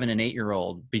have a 7 and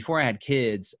 8-year-old. Before I had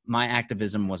kids, my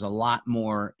activism was a lot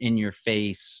more in your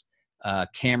face,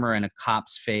 camera in a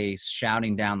cop's face,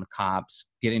 shouting down the cops,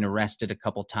 getting arrested a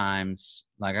couple times.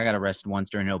 Like I got arrested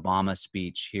once during an Obama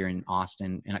speech here in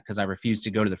Austin because I refused to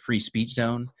go to the free speech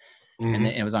zone. And Mm-hmm.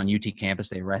 it was on UT campus.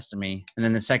 They arrested me. And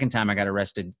then the second time I got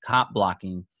arrested cop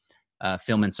blocking,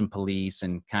 filming some police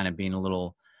and kind of being a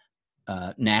little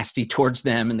nasty towards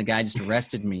them. And the guy just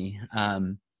arrested me.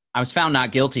 I was found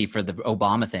not guilty for the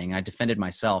Obama thing. I defended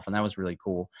myself, and that was really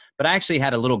cool. But I actually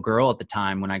had a little girl at the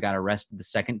time when I got arrested the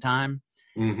second time.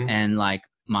 Mm-hmm. And like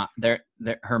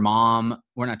her mom,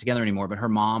 we're not together anymore, but her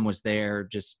mom was there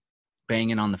just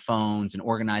banging on the phones and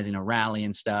organizing a rally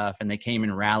and stuff. And they came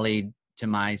and rallied to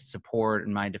my support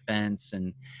and my defense.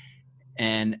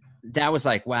 And that was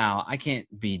like, wow, I can't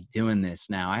be doing this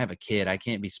now. I have a kid. I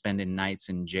can't be spending nights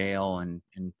in jail and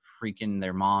freaking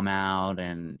their mom out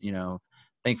and,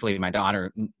 Thankfully, my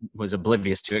daughter was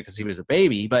oblivious to it because he was a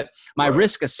baby. But my Right.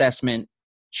 risk assessment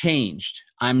changed.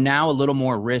 I'm now a little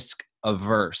more risk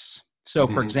averse. So,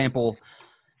 for Mm-hmm. example,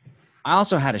 I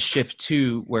also had a shift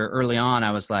too, where early on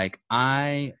I was like,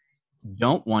 I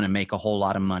don't want to make a whole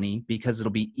lot of money because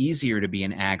it'll be easier to be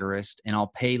an agorist and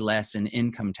I'll pay less in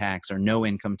income tax or no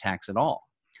income tax at all.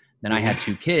 Then I had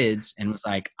Mm-hmm. 2 kids and was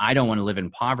like, I don't want to live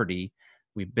in poverty.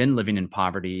 We've been living in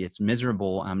poverty. It's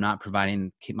miserable. I'm not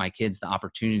providing my kids the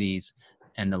opportunities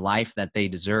and the life that they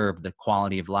deserve, the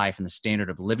quality of life and the standard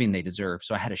of living they deserve.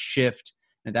 So I had a shift.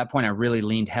 At that point, I really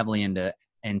leaned heavily into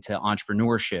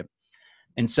entrepreneurship.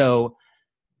 And so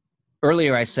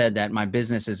earlier I said that my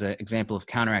business is an example of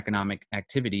counter-economic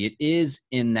activity. It is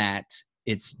in that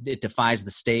it defies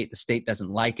the state. The state doesn't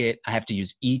like it. I have to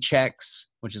use e-checks,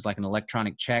 which is like an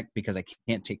electronic check because I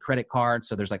can't take credit cards.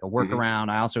 So there's like a Mm-hmm. workaround.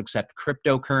 I also accept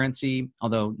cryptocurrency,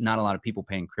 although not a lot of people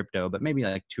pay in crypto, but maybe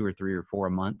like 2 or 3 or 4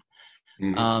 a month.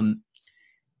 Mm-hmm. Um,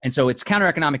 and so it's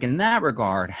counter-economic in that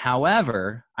regard.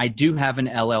 However, I do have an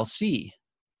LLC,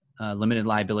 limited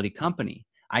liability company.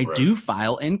 I Right. do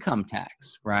file income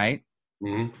tax, right?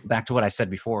 Mm-hmm. Back to what I said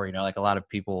before, like a lot of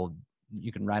people,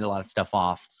 you can write a lot of stuff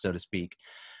off, so to speak.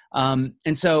 And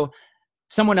so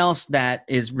someone else that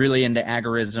is really into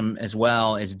agorism as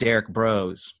well is Derek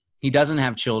Bros. He doesn't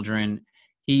have children.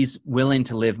 He's willing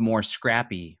to live more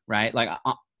scrappy, right? Like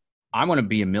I want to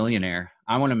be a millionaire.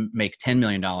 I want to make $10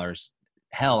 million.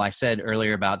 Hell, I said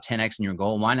earlier about 10x in your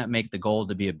goal. Why not make the goal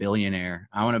to be a billionaire?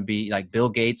 I want to be like Bill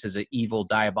Gates is an evil,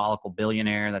 diabolical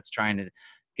billionaire that's trying to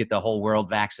get the whole world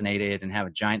vaccinated and have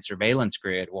a giant surveillance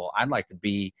grid. Well, I'd like to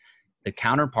be the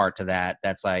counterpart to that.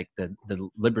 That's like the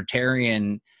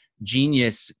libertarian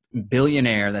genius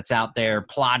billionaire that's out there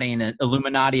plotting an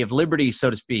Illuminati of liberty, so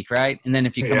to speak, right? And then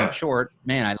if you come up Yeah. short,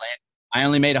 man, I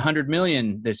only made 100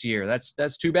 million this year.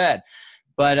 That's too bad.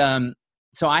 But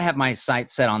so I have my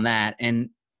sights set on that. And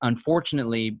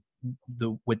unfortunately,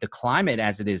 with the climate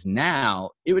as it is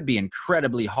now, it would be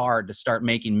incredibly hard to start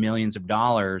making millions of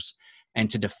dollars and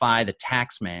to defy the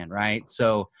tax man, right?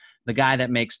 So the guy that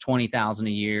makes 20,000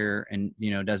 a year and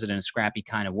does it in a scrappy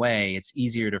kind of way, it's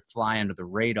easier to fly under the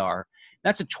radar.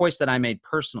 That's a choice that I made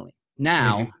personally. Mm-hmm.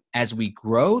 Now, as we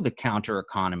grow the counter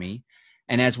economy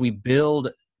and as we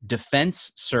build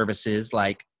defense services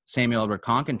like Samuel Edward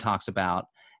Konkin talks about,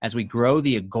 as we grow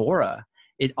the agora,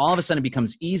 it all of a sudden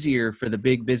becomes easier for the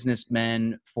big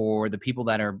businessmen, for the people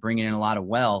that are bringing in a lot of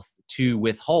wealth to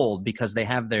withhold because they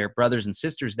have their brothers and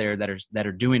sisters there that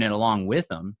are doing it along with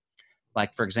them.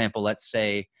 Like, for example, let's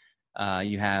say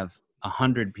you have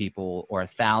 100 people or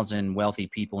 1,000 wealthy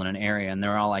people in an area, and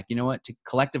they're all like, you know what,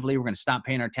 collectively, we're going to stop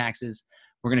paying our taxes.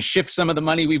 We're going to shift some of the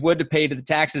money we would to pay to the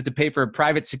taxes to pay for a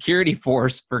private security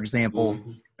force, for example,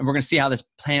 Mm-hmm. and we're going to see how this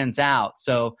plans out.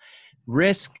 So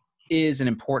risk is an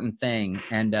important thing.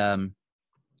 And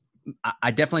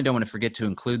I definitely don't want to forget to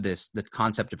include the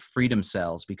concept of freedom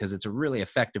cells, because it's a really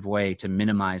effective way to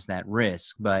minimize that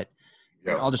risk. But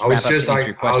Yeah. I'll just wrap up to answer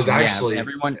your I was question. Yeah,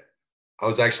 everyone.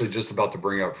 actually just about to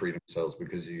bring up freedom cells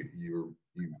because you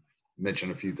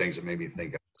mentioned a few things that made me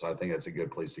think of. So I think that's a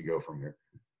good place to go from here.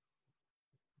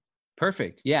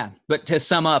 Perfect. Yeah. But to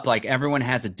sum up, like everyone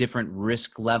has a different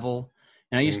risk level.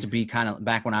 And I used to Mm-hmm. be kind of,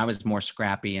 back when I was more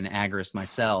scrappy and agorist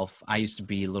myself, I used to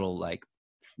be a little like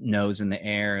nose in the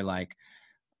air, like,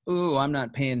 ooh, I'm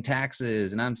not paying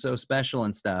taxes and I'm so special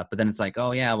and stuff. But then it's like,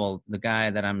 oh yeah, well, the guy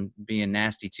that I'm being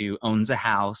nasty to owns a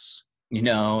house, and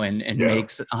Yeah.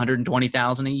 makes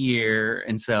 120,000 a year.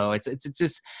 And so it's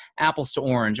just apples to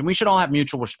orange. And we should all have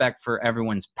mutual respect for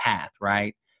everyone's path,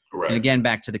 right? And Right. again,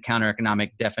 back to the counter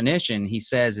economic definition, he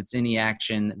says it's any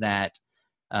action that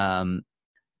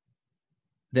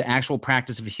the actual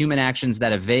practice of human actions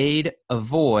that evade,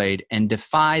 avoid, and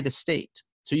defy the state.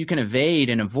 So you can evade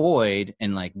and avoid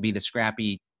and like be the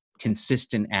scrappy,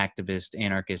 consistent activist,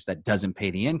 anarchist that doesn't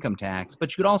pay the income tax,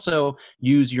 but you could also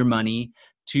use your money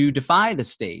to defy the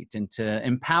state and to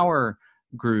empower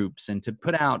groups and to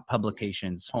put out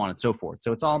publications, so on and so forth.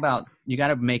 So it's all about, you got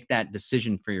to make that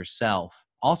decision for yourself.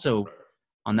 Also,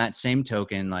 on that same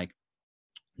token, like,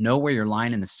 know where your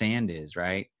line in the sand is,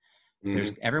 right?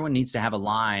 Mm-hmm. Everyone needs to have a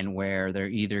line where they're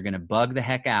either going to bug the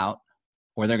heck out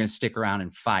or they're going to stick around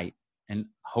and fight. And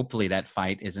hopefully that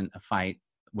fight isn't a fight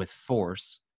with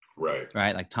force, Right.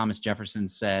 right? Like Thomas Jefferson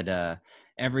said,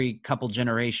 every couple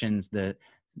generations,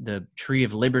 the tree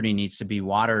of liberty needs to be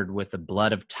watered with the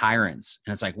blood of tyrants.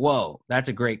 And it's like, whoa, that's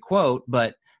a great quote,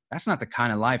 but that's not the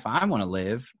kind of life I want to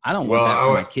live. I don't want Well, that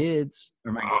for my kids,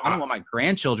 or I don't I, want my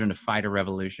grandchildren to fight a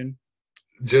revolution.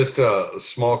 just a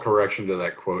small correction to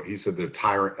that quote. He said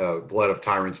the blood of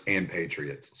tyrants and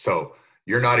patriots. So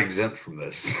you're not exempt from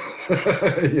this.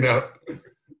 You know?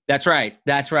 That's right.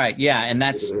 That's right. Yeah. And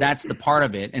that's the part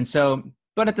of it. And so,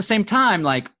 but at the same time,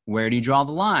 like, where do you draw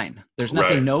the line? There's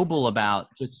nothing Right. noble about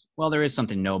there is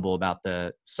something noble about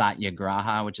the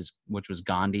Satyagraha, which was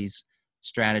Gandhi's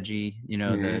strategy, the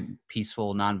Mm-hmm.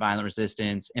 peaceful nonviolent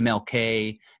resistance,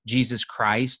 MLK, Jesus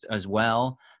Christ as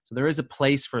well. So there is a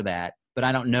place for that, but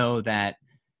I don't know that,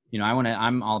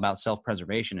 I'm all about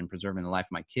self-preservation and preserving the life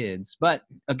of my kids. But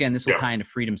again, this will Yeah. tie into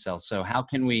freedom cells. So how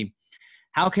can we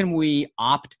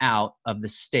opt out of the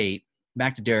state?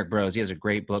 Back to Derek Broze, he has a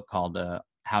great book called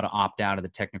How to Opt Out of the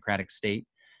Technocratic State.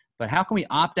 But how can we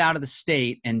opt out of the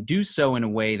state and do so in a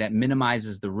way that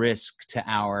minimizes the risk to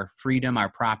our freedom, our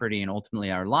property, and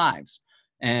ultimately our lives?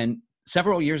 And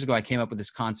several years ago, I came up with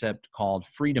this concept called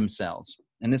freedom cells.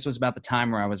 And this was about the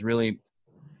time where I was really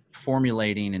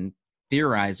formulating and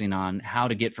theorizing on how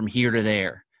to get from here to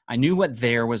there. I knew what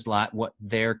there was like, what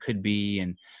there could be,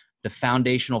 and the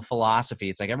foundational philosophy.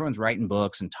 It's like everyone's writing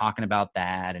books and talking about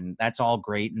that, and that's all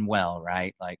great and well,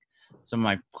 right? Like some of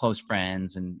my close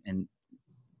friends and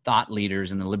thought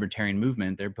leaders in the libertarian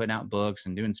movement, they're putting out books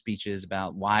and doing speeches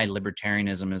about why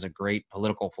libertarianism is a great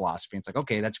political philosophy. It's like,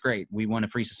 okay, that's great. We want a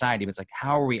free society, but it's like,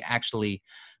 how are we actually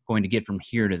going to get from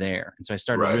here to there? And so I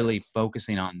started Right. really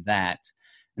focusing on that.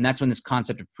 And that's when this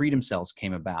concept of freedom cells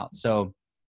came about. So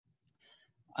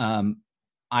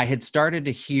I had started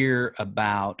to hear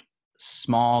about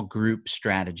small group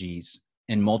strategies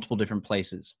in multiple different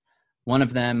places. One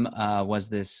of them was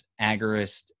this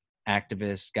agorist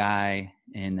activist guy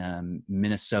in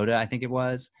Minnesota, I think it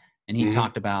was. And he Mm-hmm.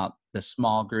 talked about the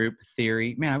small group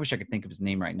theory. Man, I wish I could think of his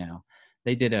name right now.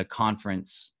 They did a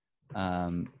conference. I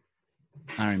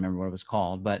don't remember what it was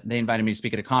called, but they invited me to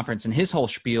speak at a conference, and his whole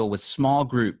spiel was small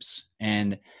groups.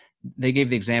 And they gave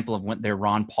the example of their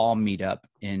Ron Paul meetup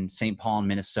in St. Paul,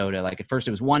 Minnesota. Like at first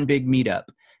it was one big meetup.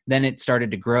 Then it started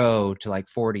to grow to like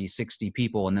 40, 60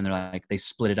 people. And then they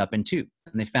split it up in two.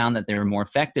 And they found that they were more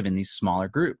effective in these smaller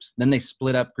groups. Then they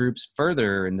split up groups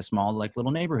further into small, like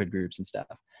little neighborhood groups and stuff.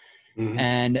 Mm-hmm.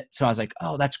 And so I was like,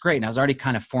 oh, that's great. And I was already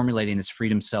kind of formulating this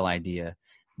freedom cell idea.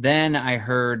 Then I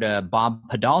heard Bob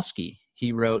Podolsky.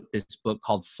 He wrote this book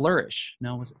called Flourish.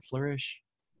 No, was it Flourish?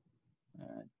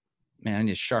 Man, I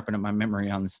need to sharpen up my memory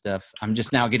on this stuff. I'm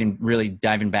just now really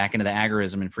diving back into the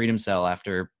agorism and freedom cell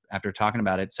after talking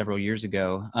about it several years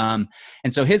ago. And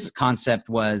so his concept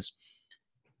was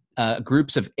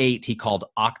groups of 8 he called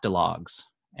octalogues.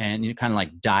 And kind of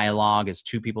like dialogue is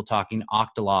 2 people talking,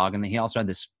 octalogue. And then he also had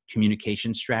this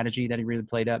communication strategy that he really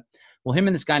played up. Well, him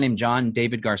and this guy named John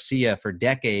David Garcia for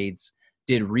decades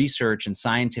did research and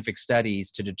scientific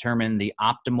studies to determine the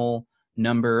optimal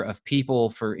number of people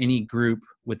for any group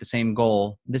with the same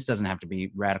goal. This doesn't have to be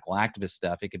radical activist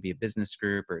stuff. It could be a business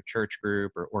group or a church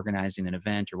group or organizing an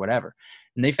event or whatever.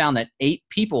 And they found that 8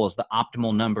 people is the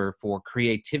optimal number for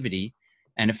creativity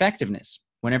and effectiveness.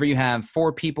 Whenever you have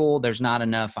 4 people, there's not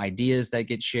enough ideas that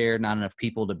get shared, not enough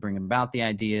people to bring about the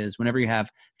ideas. Whenever you have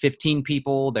 15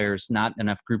 people, there's not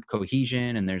enough group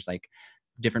cohesion, and there's like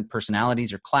different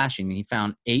personalities are clashing. And he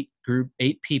found 8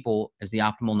 people as the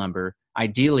optimal number,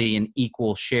 ideally an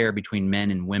equal share between men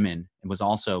and women. It was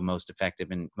also most effective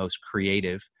and most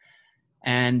creative.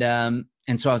 And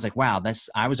so I was like, wow,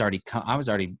 I was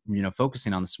already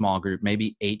focusing on the small group.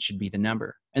 Maybe 8 should be the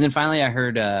number. And then finally I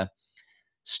heard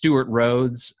Stuart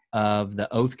Rhodes of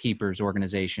the Oath Keepers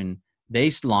organization. They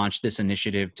launched this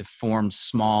initiative to form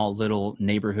small little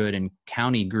neighborhood and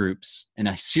county groups and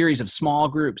a series of small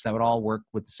groups that would all work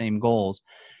with the same goals.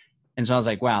 And so I was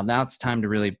like, wow, now it's time to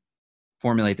really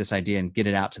formulate this idea and get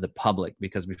it out to the public,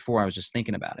 because before I was just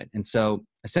thinking about it. And so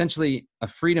essentially a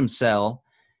freedom cell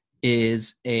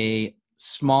is a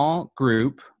small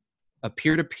group, a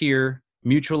peer-to-peer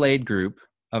mutual aid group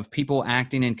of people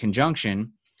acting in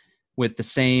conjunction with the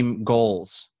same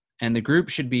goals. And the group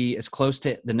should be as close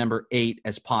to the number 8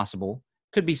 as possible.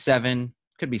 Could be 7,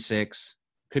 could be 6,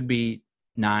 could be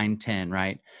 9, 10,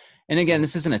 right? And again,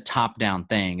 this isn't a top-down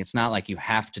thing. It's not like you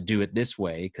have to do it this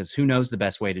way, because who knows the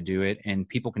best way to do it, and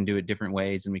people can do it different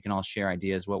ways, and we can all share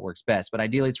ideas what works best. But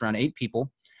ideally, it's around 8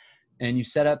 people, and you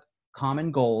set up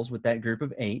common goals with that group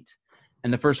of 8.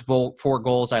 And the first 4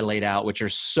 goals I laid out, which are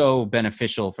so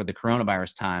beneficial for the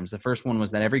coronavirus times. The first one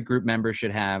was that every group member should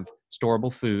have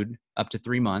storable food up to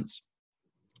 3 months,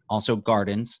 also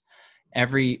gardens.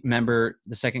 The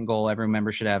second goal, every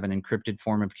member should have an encrypted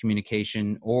form of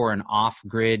communication or an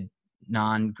off-grid,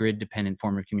 non-grid dependent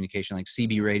form of communication, like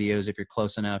CB radios if you're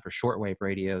close enough, or shortwave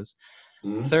radios.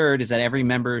 Mm-hmm. Third is that every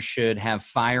member should have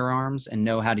firearms and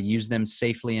know how to use them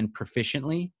safely and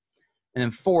proficiently. And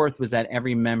then fourth was that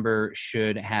every member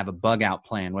should have a bug out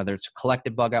plan, whether it's a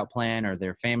collective bug out plan or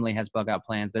their family has bug out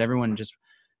plans, but everyone just,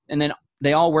 and then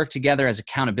they all work together as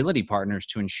accountability partners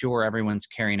to ensure everyone's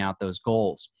carrying out those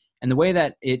goals. And the way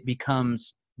that it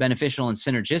becomes beneficial and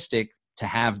synergistic to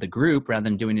have the group rather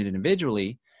than doing it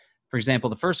individually, for example,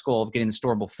 the first goal of getting the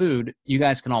storable food, you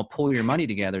guys can all pull your money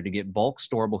together to get bulk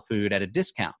storable food at a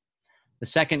discount. The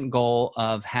second goal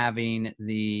of having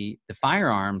the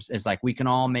firearms is like we can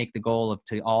all make the goal of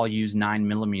to all use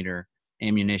 9mm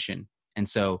ammunition. And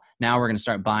so now we're going to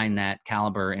start buying that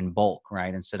caliber in bulk,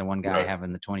 right? Instead of one guy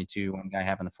having the 22, one guy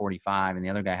having the 45, and the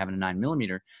other guy having a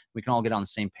 9mm, we can all get on the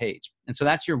same page. And so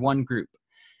that's your one group.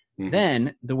 Mm-hmm.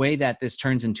 Then the way that this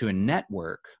turns into a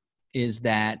network is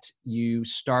that you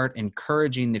start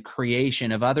encouraging the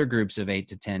creation of other groups of 8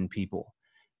 to 10 people.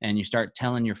 And you start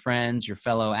telling your friends, your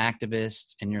fellow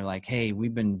activists, and you're like, hey,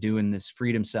 we've been doing this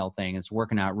freedom cell thing. It's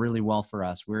working out really well for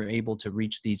us. We're able to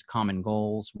reach these common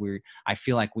goals. I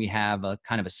feel like we have a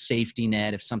kind of a safety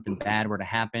net if something bad were to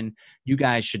happen. You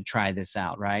guys should try this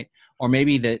out, right? Or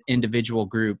maybe the individual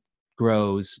group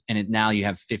grows and now you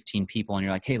have 15 people and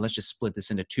you're like, hey, let's just split this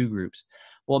into 2 groups.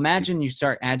 Well, imagine you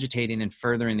start agitating and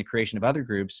furthering the creation of other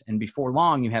groups, and before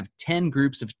long you have 10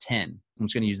 groups of 10. I'm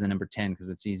just going to use the number 10 because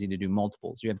it's easy to do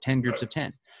multiples. You have 10 groups of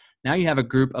 10. Now you have a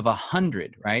group of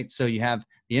 100, right? So you have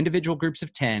the individual groups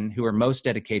of 10 who are most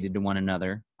dedicated to one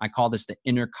another. I call this the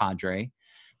inner cadre.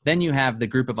 Then you have the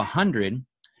group of 100,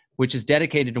 which is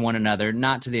dedicated to one another,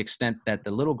 not to the extent that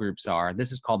the little groups are.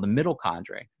 This is called the middle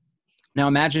cadre. Now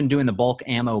imagine doing the bulk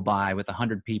ammo buy with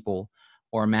 100 people,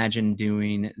 or imagine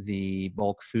doing the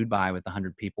bulk food buy with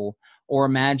 100 people, or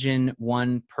imagine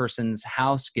one person's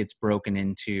house gets broken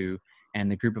into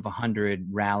and the group of 100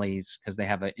 rallies because they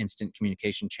have an instant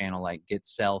communication channel like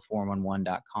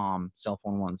getsell411.com,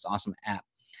 Cell411, this awesome app.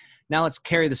 Now let's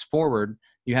carry this forward.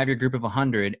 You have your group of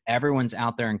 100. Everyone's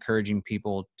out there encouraging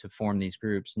people to form these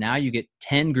groups. Now you get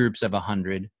 10 groups of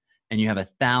 100 and you have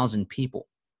 1,000 people.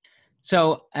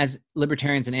 So as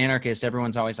libertarians and anarchists,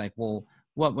 everyone's always like, well,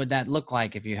 what would that look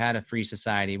like if you had a free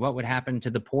society? What would happen to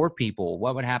the poor people?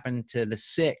 What would happen to the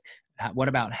sick? What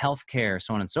about healthcare?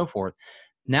 So on and so forth.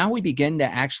 Now we begin to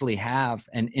actually have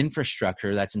an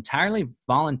infrastructure that's entirely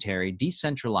voluntary,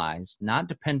 decentralized, not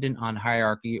dependent on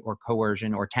hierarchy or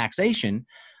coercion or taxation.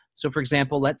 So for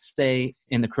example, let's say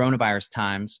in the coronavirus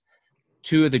times,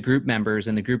 2 of the group members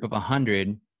in the group of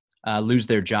 100 lose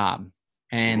their job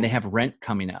and they have rent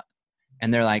coming up.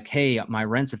 And they're like, hey, my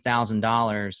rent's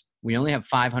 $1,000. We only have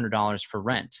 $500 for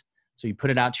rent. So you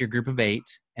put it out to your group of 8,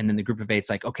 and then the group of 8's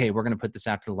like, okay, we're going to put this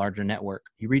out to the larger network.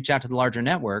 You reach out to the larger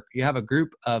network. You have a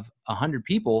group of 100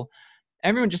 people.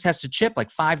 Everyone just has to chip like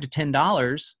 $5 to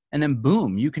 $10, and then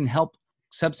boom, you can help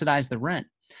subsidize the rent.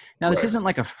 Now, this isn't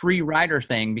like a free rider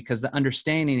thing because the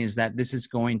understanding is that this is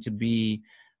going to be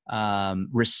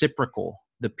reciprocal.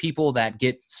 The people that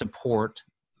get support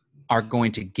are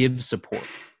going to give support.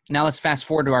 Now let's fast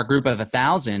forward to our group of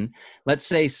 1,000. Let's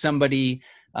say somebody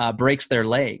breaks their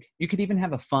leg. You could even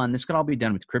have a fund. This could all be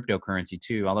done with cryptocurrency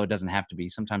too, although it doesn't have to be.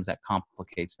 Sometimes that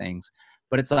complicates things.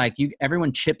 But it's like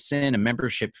everyone chips in a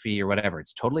membership fee or whatever.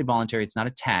 It's totally voluntary. It's not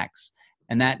a tax.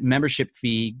 And that membership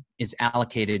fee is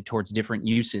allocated towards different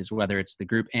uses, whether it's the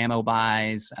group ammo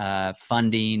buys,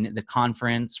 funding the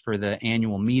conference for the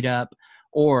annual meetup,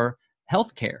 or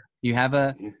healthcare. You have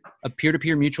a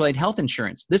peer-to-peer mutual aid health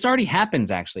insurance. This already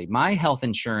happens, actually. My health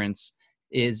insurance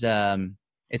is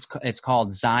it's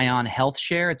called Zion Health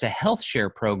Share. It's a health share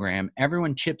program.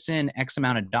 Everyone chips in X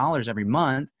amount of dollars every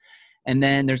month. And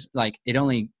then there's like, it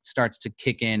only starts to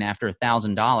kick in after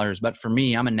 $1,000. But for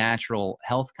me, I'm a natural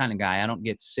health kind of guy. I don't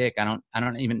get sick. I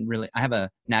don't even really, I have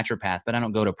a naturopath, but I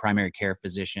don't go to a primary care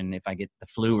physician if I get the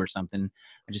flu or something.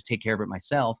 I just take care of it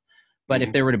myself. But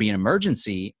if there were to be an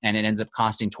emergency and it ends up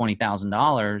costing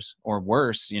 $20,000 or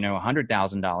worse,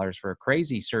 $100,000 for a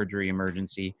crazy surgery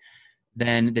emergency,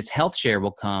 then this health share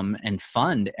will come and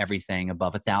fund everything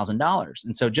above $1,000.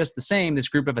 And so just the same, this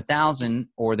group of 1,000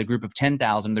 or the group of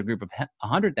 10,000, the group of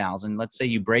 100,000, let's say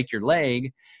you break your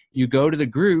leg, you go to the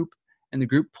group and the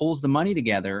group pulls the money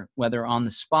together, whether on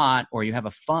the spot or you have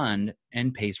a fund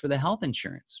and pays for the health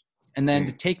insurance. And then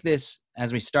to take this,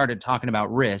 as we started talking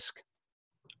about risk,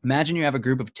 imagine you have a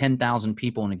group of 10,000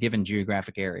 people in a given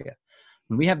geographic area.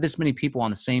 When we have this many people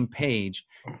on the same page,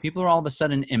 people are all of a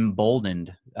sudden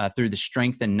emboldened through the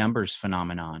strength in numbers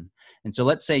phenomenon. And so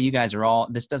let's say you guys are all,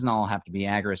 this doesn't all have to be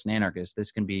agorist and anarchist.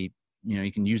 This can be,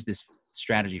 you can use this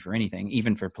strategy for anything,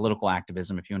 even for political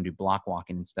activism if you want to do block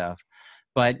walking and stuff.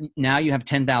 But now you have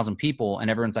 10,000 people and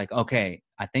everyone's like, okay,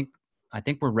 I think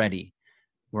we're ready.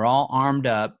 We're all armed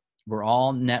up. We're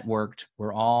all networked.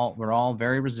 We're all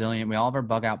very resilient. We all have our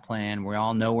bug out plan. We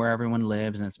all know where everyone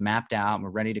lives and it's mapped out and we're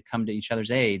ready to come to each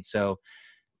other's aid. So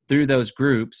through those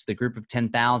groups, the group of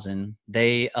 10,000,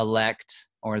 they elect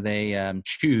or they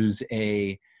choose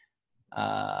a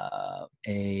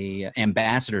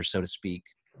ambassador, so to speak.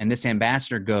 And this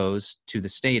ambassador goes to the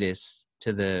statists,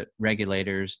 to the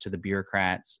regulators, to the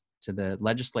bureaucrats, to the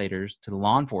legislators, to the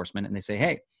law enforcement, and they say,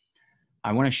 hey,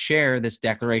 I want to share this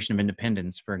Declaration of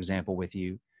Independence, for example, with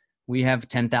you. We have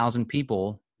 10,000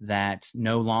 people that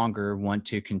no longer want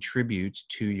to contribute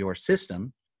to your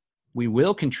system. We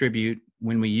will contribute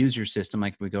when we use your system,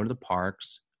 like if we go to the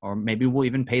parks, or maybe we'll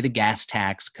even pay the gas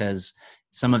tax because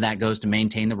some of that goes to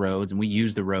maintain the roads and we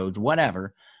use the roads,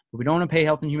 whatever. But we don't want to pay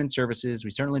health and human services.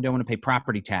 We certainly don't want to pay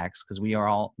property tax because we are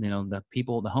all, the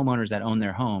people, the homeowners that own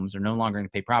their homes are no longer going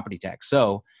to pay property tax.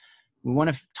 So we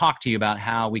want to talk to you about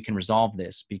how we can resolve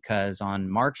this, because on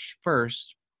March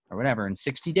 1st or whatever, in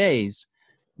 60 days,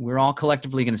 we're all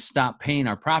collectively going to stop paying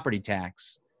our property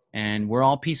tax, and we're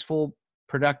all peaceful,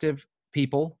 productive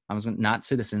people. Not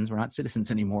citizens. We're not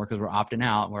citizens anymore because we're opting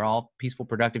out. We're all peaceful,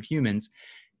 productive humans.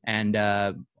 And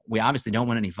we obviously don't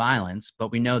want any violence,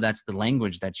 but we know that's the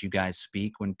language that you guys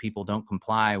speak when people don't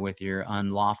comply with your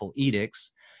unlawful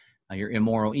edicts, your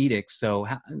immoral edicts. So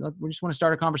we just want to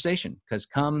start a conversation, because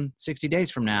come 60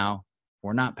 days from now,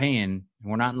 we're not paying,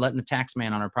 we're not letting the tax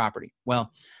man on our property.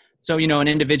 Well, so, an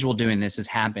individual doing this has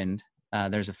happened.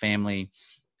 There's a family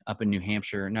up in New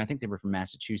Hampshire, and I think they were from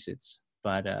Massachusetts,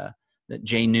 but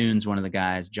Jay Noon's one of the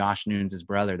guys, Josh Noon's his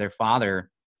brother. Their father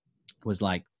was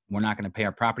like, we're not going to pay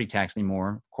our property tax anymore.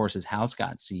 Of course, his house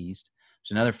got seized.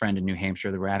 There's another friend in New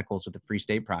Hampshire, the Radicals with the Free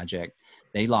State Project.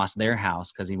 They lost their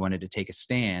house because he wanted to take a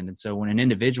stand. And so when an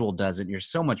individual does it, you're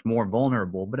so much more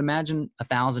vulnerable. But imagine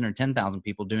 1,000 or 10,000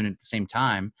 people doing it at the same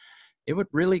time. It would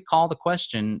really call the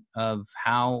question of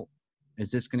how is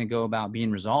this going to go about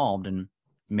being resolved? And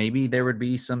maybe there would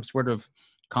be some sort of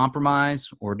compromise,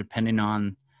 or depending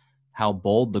on how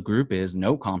bold the group is,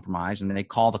 no compromise. And then they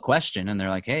call the question and they're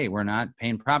like, hey, we're not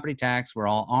paying property tax. We're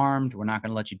all armed. We're not going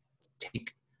to let you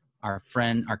take our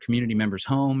community members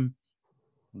home.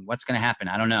 What's going to happen?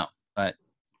 I don't know. But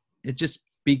it just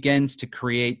begins to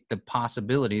create the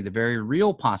possibility, the very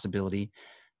real possibility,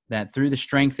 that through the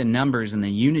strength in numbers and the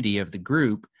unity of the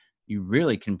group, you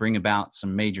really can bring about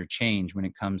some major change when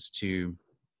it comes to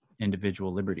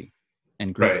individual liberty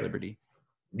and group liberty.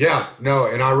 Yeah, no,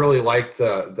 and I really like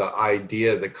the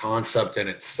idea, the concept in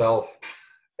itself,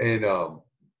 and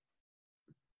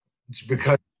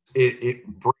because it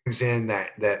brings in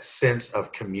that sense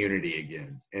of community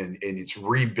again, and it's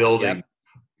rebuilding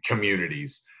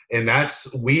communities, and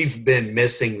we've been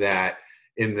missing that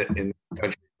in the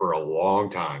country for a long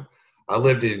time. I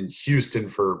lived in Houston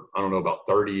for, I don't know, about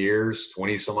 30 years,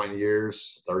 20 some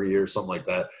years, 30 years, something like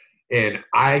that, and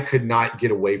I could not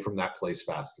get away from that place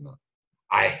fast enough.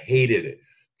 I hated it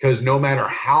because no matter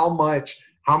how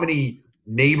many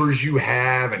neighbors you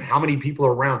have and how many people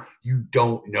are around, you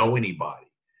don't know anybody.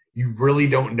 You really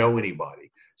don't know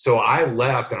anybody. So I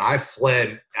left and I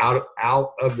fled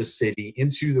out of the city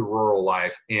into the rural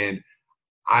life, and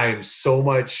I'm so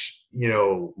much,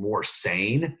 more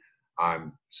sane.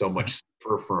 I'm so much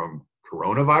safer from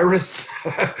coronavirus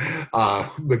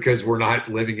because we're not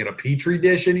living in a petri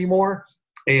dish anymore.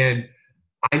 And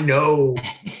I know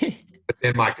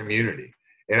within my community.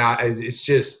 And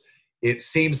it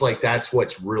seems like that's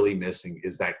what's really missing,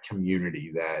 is that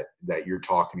community that you're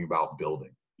talking about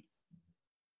building.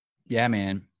 Yeah,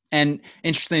 man. And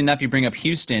interestingly enough, you bring up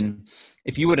Houston.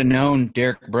 If you would have known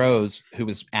Derek Brose, who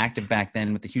was active back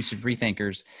then with the Houston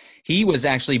Freethinkers, he was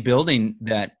actually building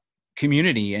that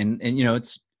community. And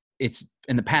it's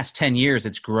in the past 10 years,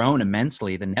 it's grown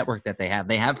immensely, the network that they have.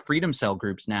 They have freedom cell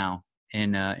groups now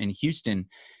in Houston.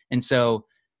 And so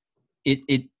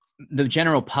the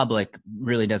general public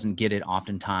really doesn't get it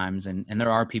oftentimes. And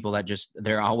there are people that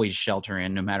they're always shelter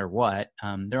in no matter what.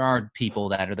 There are people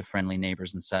that are the friendly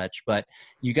neighbors and such, but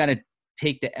you got to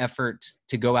take the effort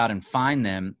to go out and find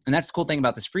them. And that's the cool thing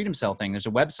about this Freedom Cell thing. There's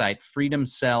a website,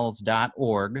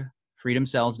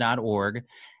 freedomcells.org.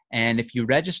 And if you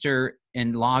register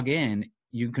and log in,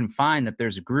 you can find that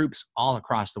there's groups all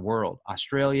across the world,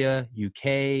 Australia,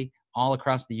 UK, all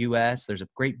across the US. There's a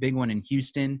great big one in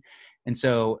Houston. And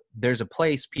so there's a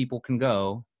place people can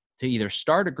go to either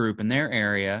start a group in their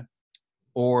area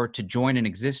or to join an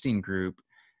existing group.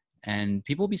 And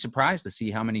people will be surprised to see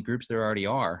how many groups there already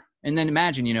are. And then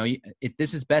imagine,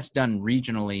 this is best done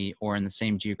regionally or in the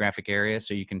same geographic area,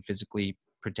 so you can physically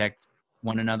protect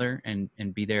one another and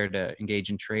be there to engage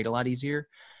in trade a lot easier.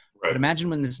 Right. But imagine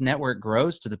when this network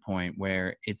grows to the point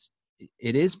where it's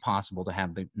it is possible to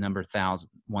have the number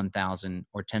 1,000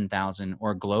 or 10,000,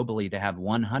 or globally to have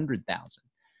 100,000.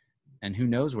 And who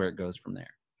knows where it goes from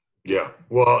there. Yeah.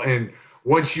 Well, and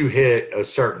once you hit a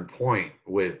certain point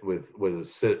with a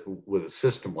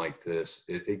system like this,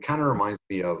 it kind of reminds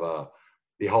me of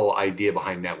the whole idea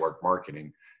behind network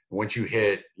marketing. Once you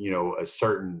hit, a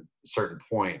certain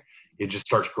point, it just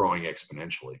starts growing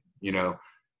exponentially,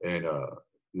 and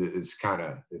it's kind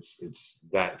of it's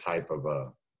that type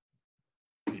of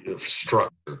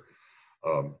structure,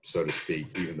 so to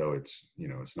speak, even though it's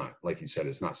not, like you said,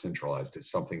 it's not centralized. It's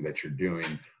something that you're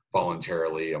doing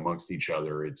voluntarily amongst each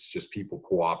other. It's just people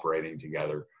cooperating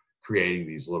together, creating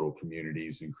these little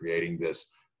communities and creating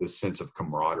this sense of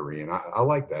camaraderie. And I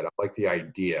like that. I like the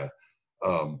idea.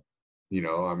 I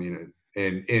mean,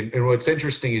 and what's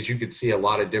interesting is you could see a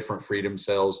lot of different freedom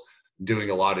cells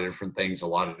doing a lot of different things, a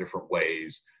lot of different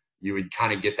ways. You would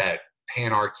kind of get that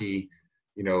panarchy,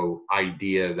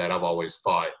 idea that I've always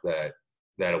thought that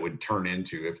it would turn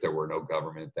into if there were no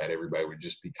government, that everybody would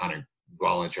just be kind of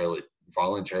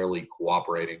voluntarily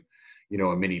cooperating,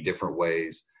 in many different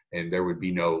ways, and there would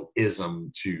be no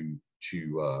ism to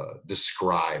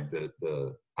describe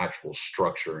the actual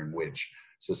structure in which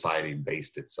society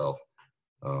based itself.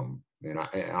 And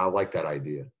I like that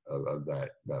idea of that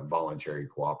voluntary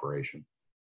cooperation.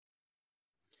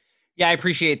 Yeah, I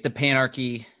appreciate the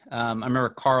panarchy. I remember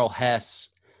Carl Hess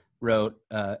wrote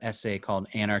an essay called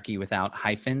Anarchy Without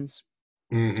Hyphens.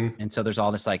 Mm-hmm. And so there's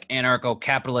all this like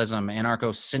anarcho-capitalism,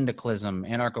 anarcho-syndicalism,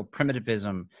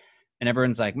 anarcho-primitivism, and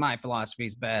everyone's like, my philosophy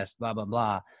is best, blah, blah,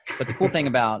 blah. But the cool thing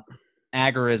about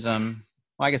agorism,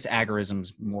 well, I guess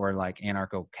agorism's more like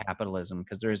anarcho-capitalism,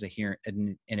 because there is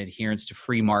an adherence to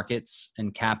free markets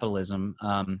and capitalism.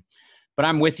 But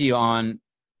I'm with you on,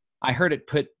 I heard it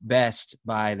put best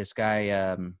by this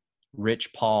guy,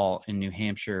 Rich Paul in New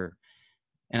Hampshire.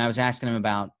 And I was asking him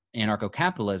about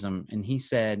anarcho-capitalism, and he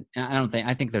said,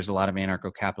 I think there's a lot of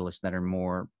anarcho-capitalists that are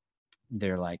more,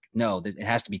 they're like, no, it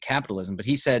has to be capitalism. But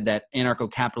he said that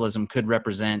anarcho-capitalism could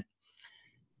represent,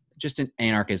 just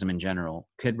anarchism in general,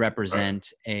 could represent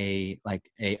a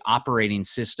operating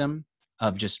system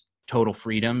of just total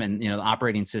freedom. And, the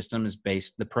operating system is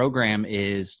the program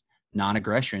is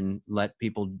non-aggression, let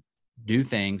people do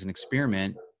things and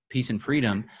experiment, peace and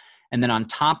freedom. And then on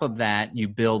top of that, you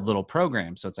build little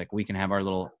programs. So it's like, we can have our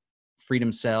little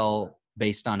freedom cell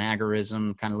based on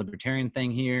agorism, kind of libertarian thing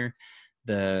here.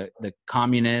 The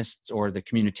communists or the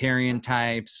communitarian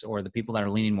types, or the people that are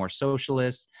leaning more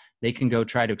socialist, they can go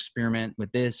try to experiment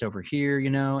with this over here,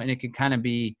 and it can kind of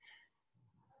be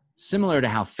similar to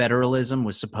how federalism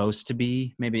was supposed to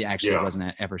be. Maybe actually it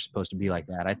wasn't ever supposed to be like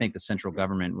that. I think the central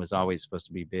government was always supposed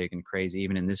to be big and crazy,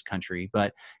 even in this country.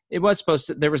 But it was supposed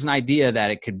to, there was an idea that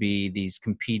it could be these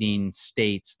competing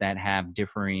states that have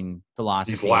differing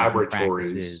philosophies, and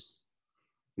practices.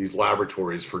 These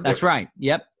laboratories for That's right.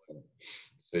 Yep.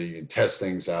 So you can test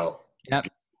things out. Yep.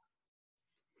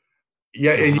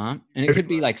 Yeah. And it could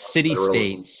be like city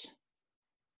states.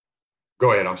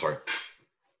 Go ahead. I'm sorry.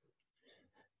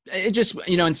 It just,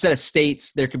 instead of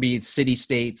states, there could be city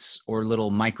states or little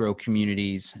micro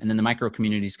communities, and then the micro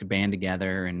communities could band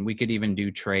together, and we could even do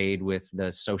trade with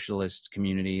the socialist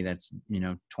community that's,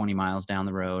 20 miles down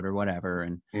the road or whatever.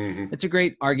 And it's a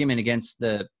great argument against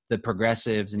the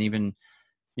progressives and even,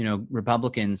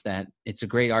 Republicans, that it's a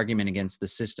great argument against the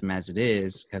system as it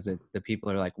is, because the people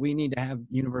are like, we need to have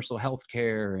universal health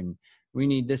care, and we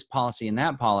need this policy and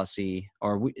that policy,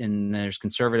 and there's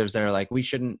conservatives that are like, we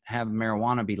shouldn't have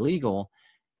marijuana be legal.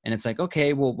 And it's like,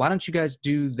 okay, well, why don't you guys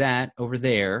do that over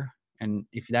there? And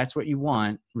if that's what you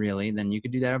want, really, then you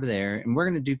could do that over there. And we're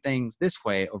going to do things this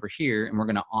way over here, and we're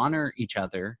going to honor each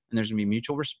other, and there's going to be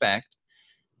mutual respect,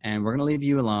 and we're going to leave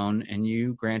you alone, and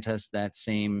you grant us that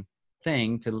same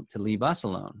thing to leave us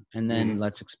alone. And then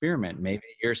let's experiment. Maybe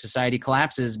your society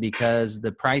collapses because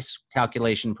the price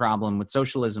calculation problem with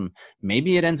socialism,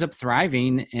 maybe it ends up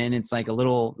thriving, and it's like a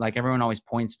little, like everyone always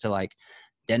points to like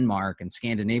Denmark and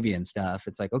Scandinavia and stuff.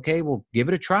 It's like, okay, well, give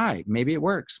it a try. Maybe it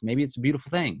works. Maybe it's a beautiful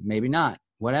thing. Maybe not.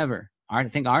 Whatever. I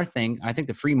think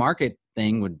the free market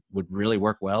thing would really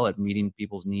work well at meeting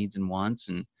people's needs and wants,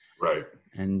 and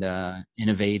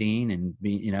innovating, and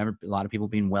being, a lot of people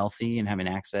being wealthy and having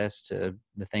access to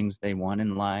the things they want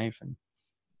in life. And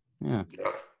yeah.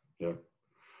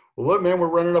 Well, look, man, we're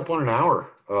running up on an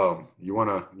hour. You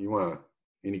wanna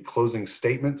any closing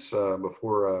statements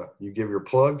before you give your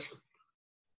plugs?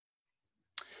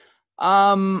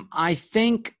 I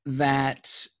think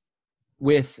that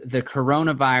with the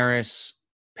coronavirus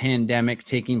pandemic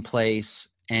taking place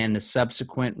and the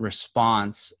subsequent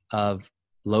response of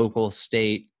local,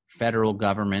 state, federal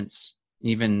governments,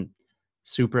 even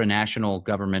supranational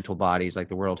governmental bodies like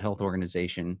the World Health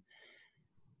Organization,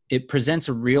 it presents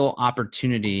a real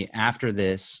opportunity after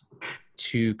this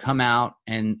to come out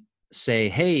and say,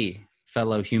 hey,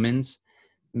 fellow humans,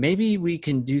 maybe we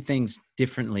can do things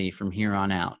differently from here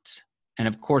on out. And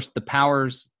of course, the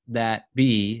powers that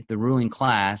be, the ruling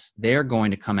class, they're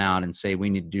going to come out and say we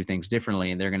need to do things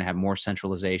differently, and they're going to have more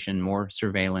centralization, more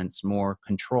surveillance, more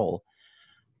control.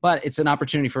 But it's an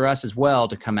opportunity for us as well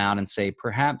to come out and say,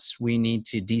 perhaps we need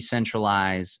to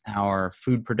decentralize our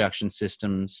food production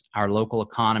systems, our local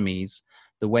economies,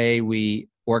 the way we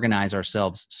organize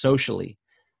ourselves socially.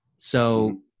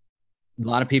 So a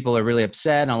lot of people are really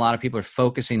upset, and a lot of people are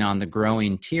focusing on the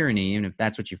growing tyranny. And if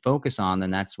that's what you focus on,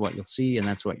 then that's what you'll see, and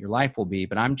that's what your life will be.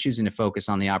 But I'm choosing to focus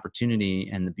on the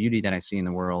opportunity and the beauty that I see in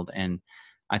the world. And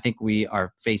I think we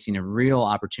are facing a real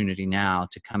opportunity now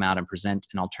to come out and present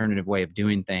an alternative way of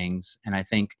doing things. And I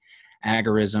think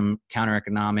agorism, counter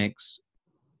economics,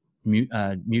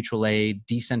 mutual aid,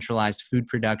 decentralized food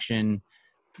production,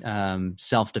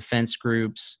 self-defense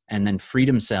groups, and then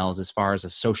freedom cells as far as a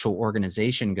social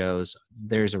organization goes,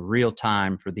 there's a real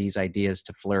time for these ideas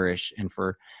to flourish and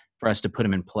for us to put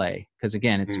them in play. Because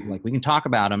again, it's like we can talk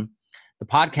about them. The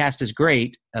podcast is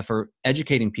great for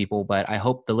educating people, but I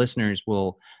hope the listeners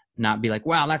will not be like,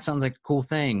 wow, that sounds like a cool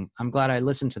thing. I'm glad I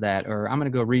listened to that, or I'm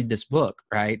going to go read this book,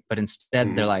 right? But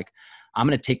instead they're like, I'm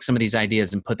going to take some of these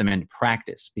ideas and put them into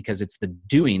practice, because it's the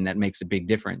doing that makes a big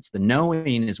difference. The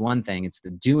knowing is one thing. It's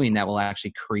the doing that will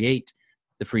actually create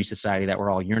the free society that we're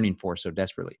all yearning for so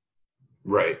desperately.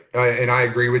 Right. And I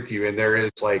agree with you. And there is,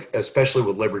 like, especially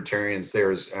with libertarians,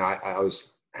 I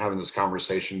was having this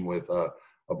conversation with a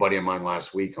buddy of mine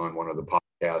last week on one of the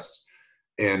podcasts.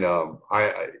 And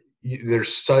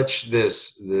there's such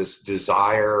this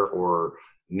desire or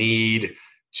need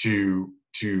to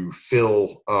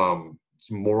feel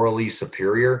morally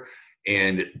superior,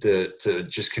 and to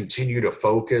just continue to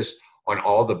focus on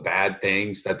all the bad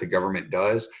things that the government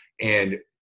does. And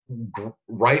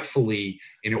rightfully,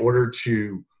 in order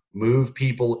to move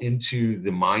people into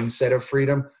the mindset of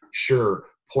freedom, sure,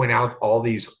 point out all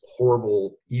these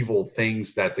horrible, evil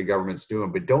things that the government's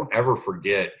doing, but don't ever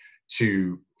forget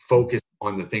to focus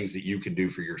on the things that you can do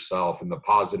for yourself and the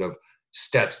positive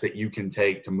steps that you can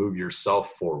take to move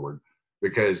yourself forward.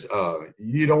 Because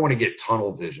you don't want to get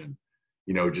tunnel vision,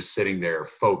 just sitting there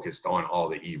focused on all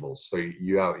the evils. So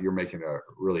you're making a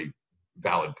really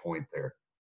valid point there.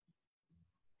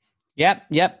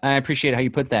 Yep. I appreciate how you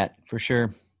put that, for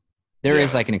sure. There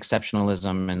is like an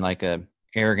exceptionalism and like a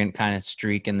arrogant kind of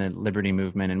streak in the liberty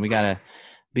movement, and we got to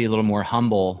be a little more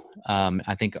humble.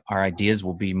 I think our ideas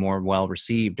will be more well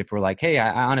received if we're like, hey,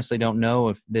 I honestly don't know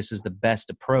if this is the best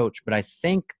approach, but I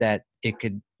think that it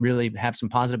could really have some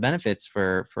positive benefits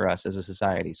for us as a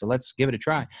society. So let's give it a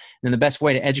try. And the best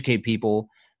way to educate people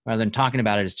rather than talking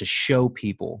about it is to show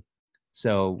people.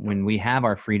 So when we have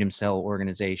our Freedom Cell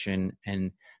organization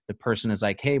and the person is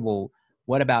like, hey, well,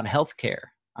 what about healthcare?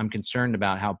 I'm concerned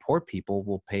about how poor people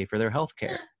will pay for their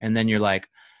healthcare. And then you're like,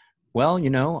 well,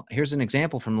 here's an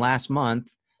example from last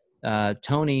month.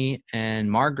 Tony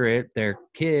and Margaret, their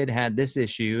kid, had this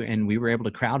issue, and we were able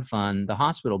to crowdfund the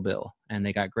hospital bill, and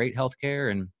they got great health care,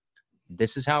 and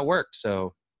this is how it works.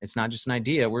 So it's not just an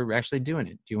idea. We're actually doing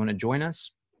it. Do you want to join us?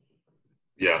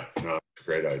 Yeah, no, it's a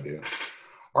great idea.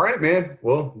 All right, man.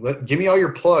 Well, give me all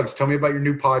your plugs. Tell me about your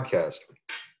new podcast.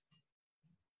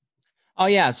 Oh,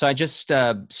 yeah. So I just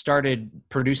started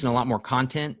producing a lot more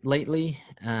content lately.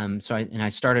 I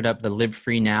started up the Live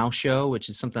Free Now show, which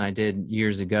is something I did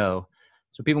years ago.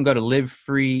 So people can go to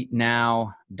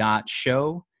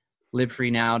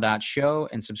livefreenow.show,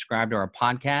 and subscribe to our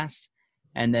podcast.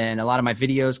 And then a lot of my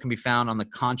videos can be found on the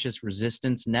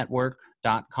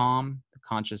consciousresistancenetwork.com,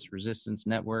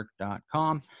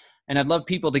 theconsciousresistancenetwork.com. And I'd love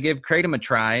people to give Kratom a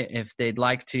try if they'd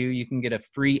like to. You can get a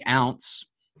free ounce.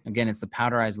 Again, it's the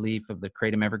powderized leaf of the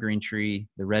Kratom evergreen tree.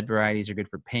 The red varieties are good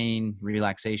for pain,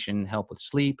 relaxation, help with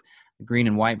sleep. The green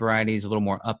and white varieties, a little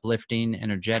more uplifting,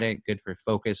 energetic, good for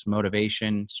focus,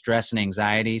 motivation, stress, and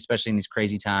anxiety, especially in these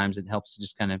crazy times. It helps to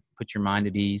just kind of put your mind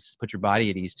at ease, put your body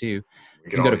at ease too.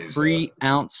 You can go to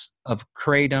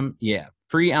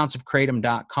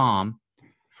freeounceofkratom.com,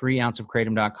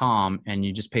 freeounceofkratom.com, and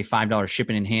you just pay $5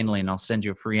 shipping and handling, and I'll send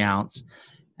you a free ounce.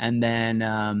 And then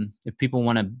if people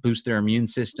want to boost their immune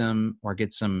system or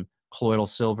get some colloidal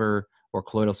silver or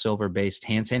colloidal silver-based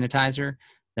hand sanitizer,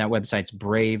 that website's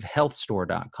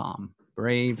bravehealthstore.com,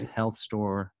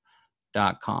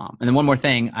 bravehealthstore.com. And then one more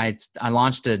thing, I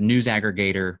launched a news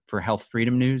aggregator for health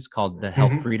freedom news called the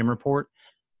Health Freedom Report.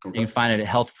 Okay. You can find it at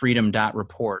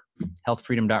healthfreedom.report,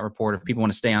 healthfreedom.report. If people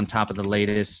want to stay on top of the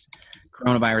latest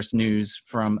coronavirus news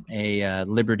from a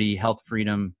liberty, health,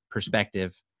 freedom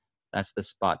perspective, that's the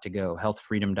spot to go.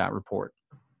 Healthfreedom.report.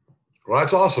 Well,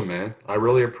 that's awesome, man. I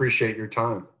really appreciate your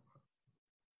time.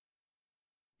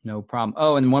 No problem.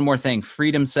 Oh, and one more thing,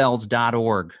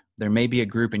 freedomcells.org. There may be a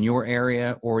group in your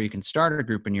area, or you can start a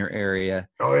group in your area.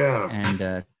 Oh, yeah.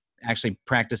 And actually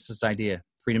practice this idea,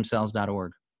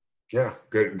 freedomcells.org. Yeah,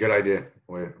 good idea.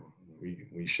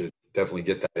 We should definitely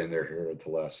get that in there here at the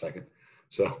last second.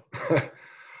 So,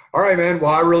 all right, man.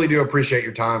 Well, I really do appreciate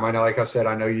your time. I know, like I said,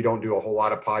 I know you don't do a whole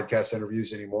lot of podcast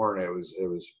interviews anymore, and it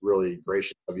was really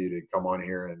gracious of you to come on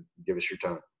here and give us your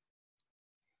time.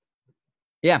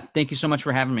 Yeah, thank you so much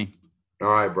for having me. All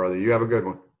right, brother. You have a good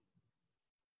one.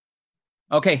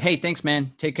 Okay. Hey, thanks,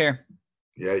 man. Take care.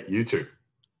 Yeah, you too.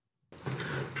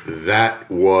 That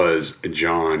was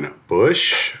John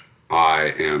Bush.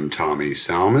 I am Tommy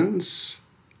Salmons.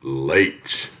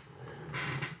 Late.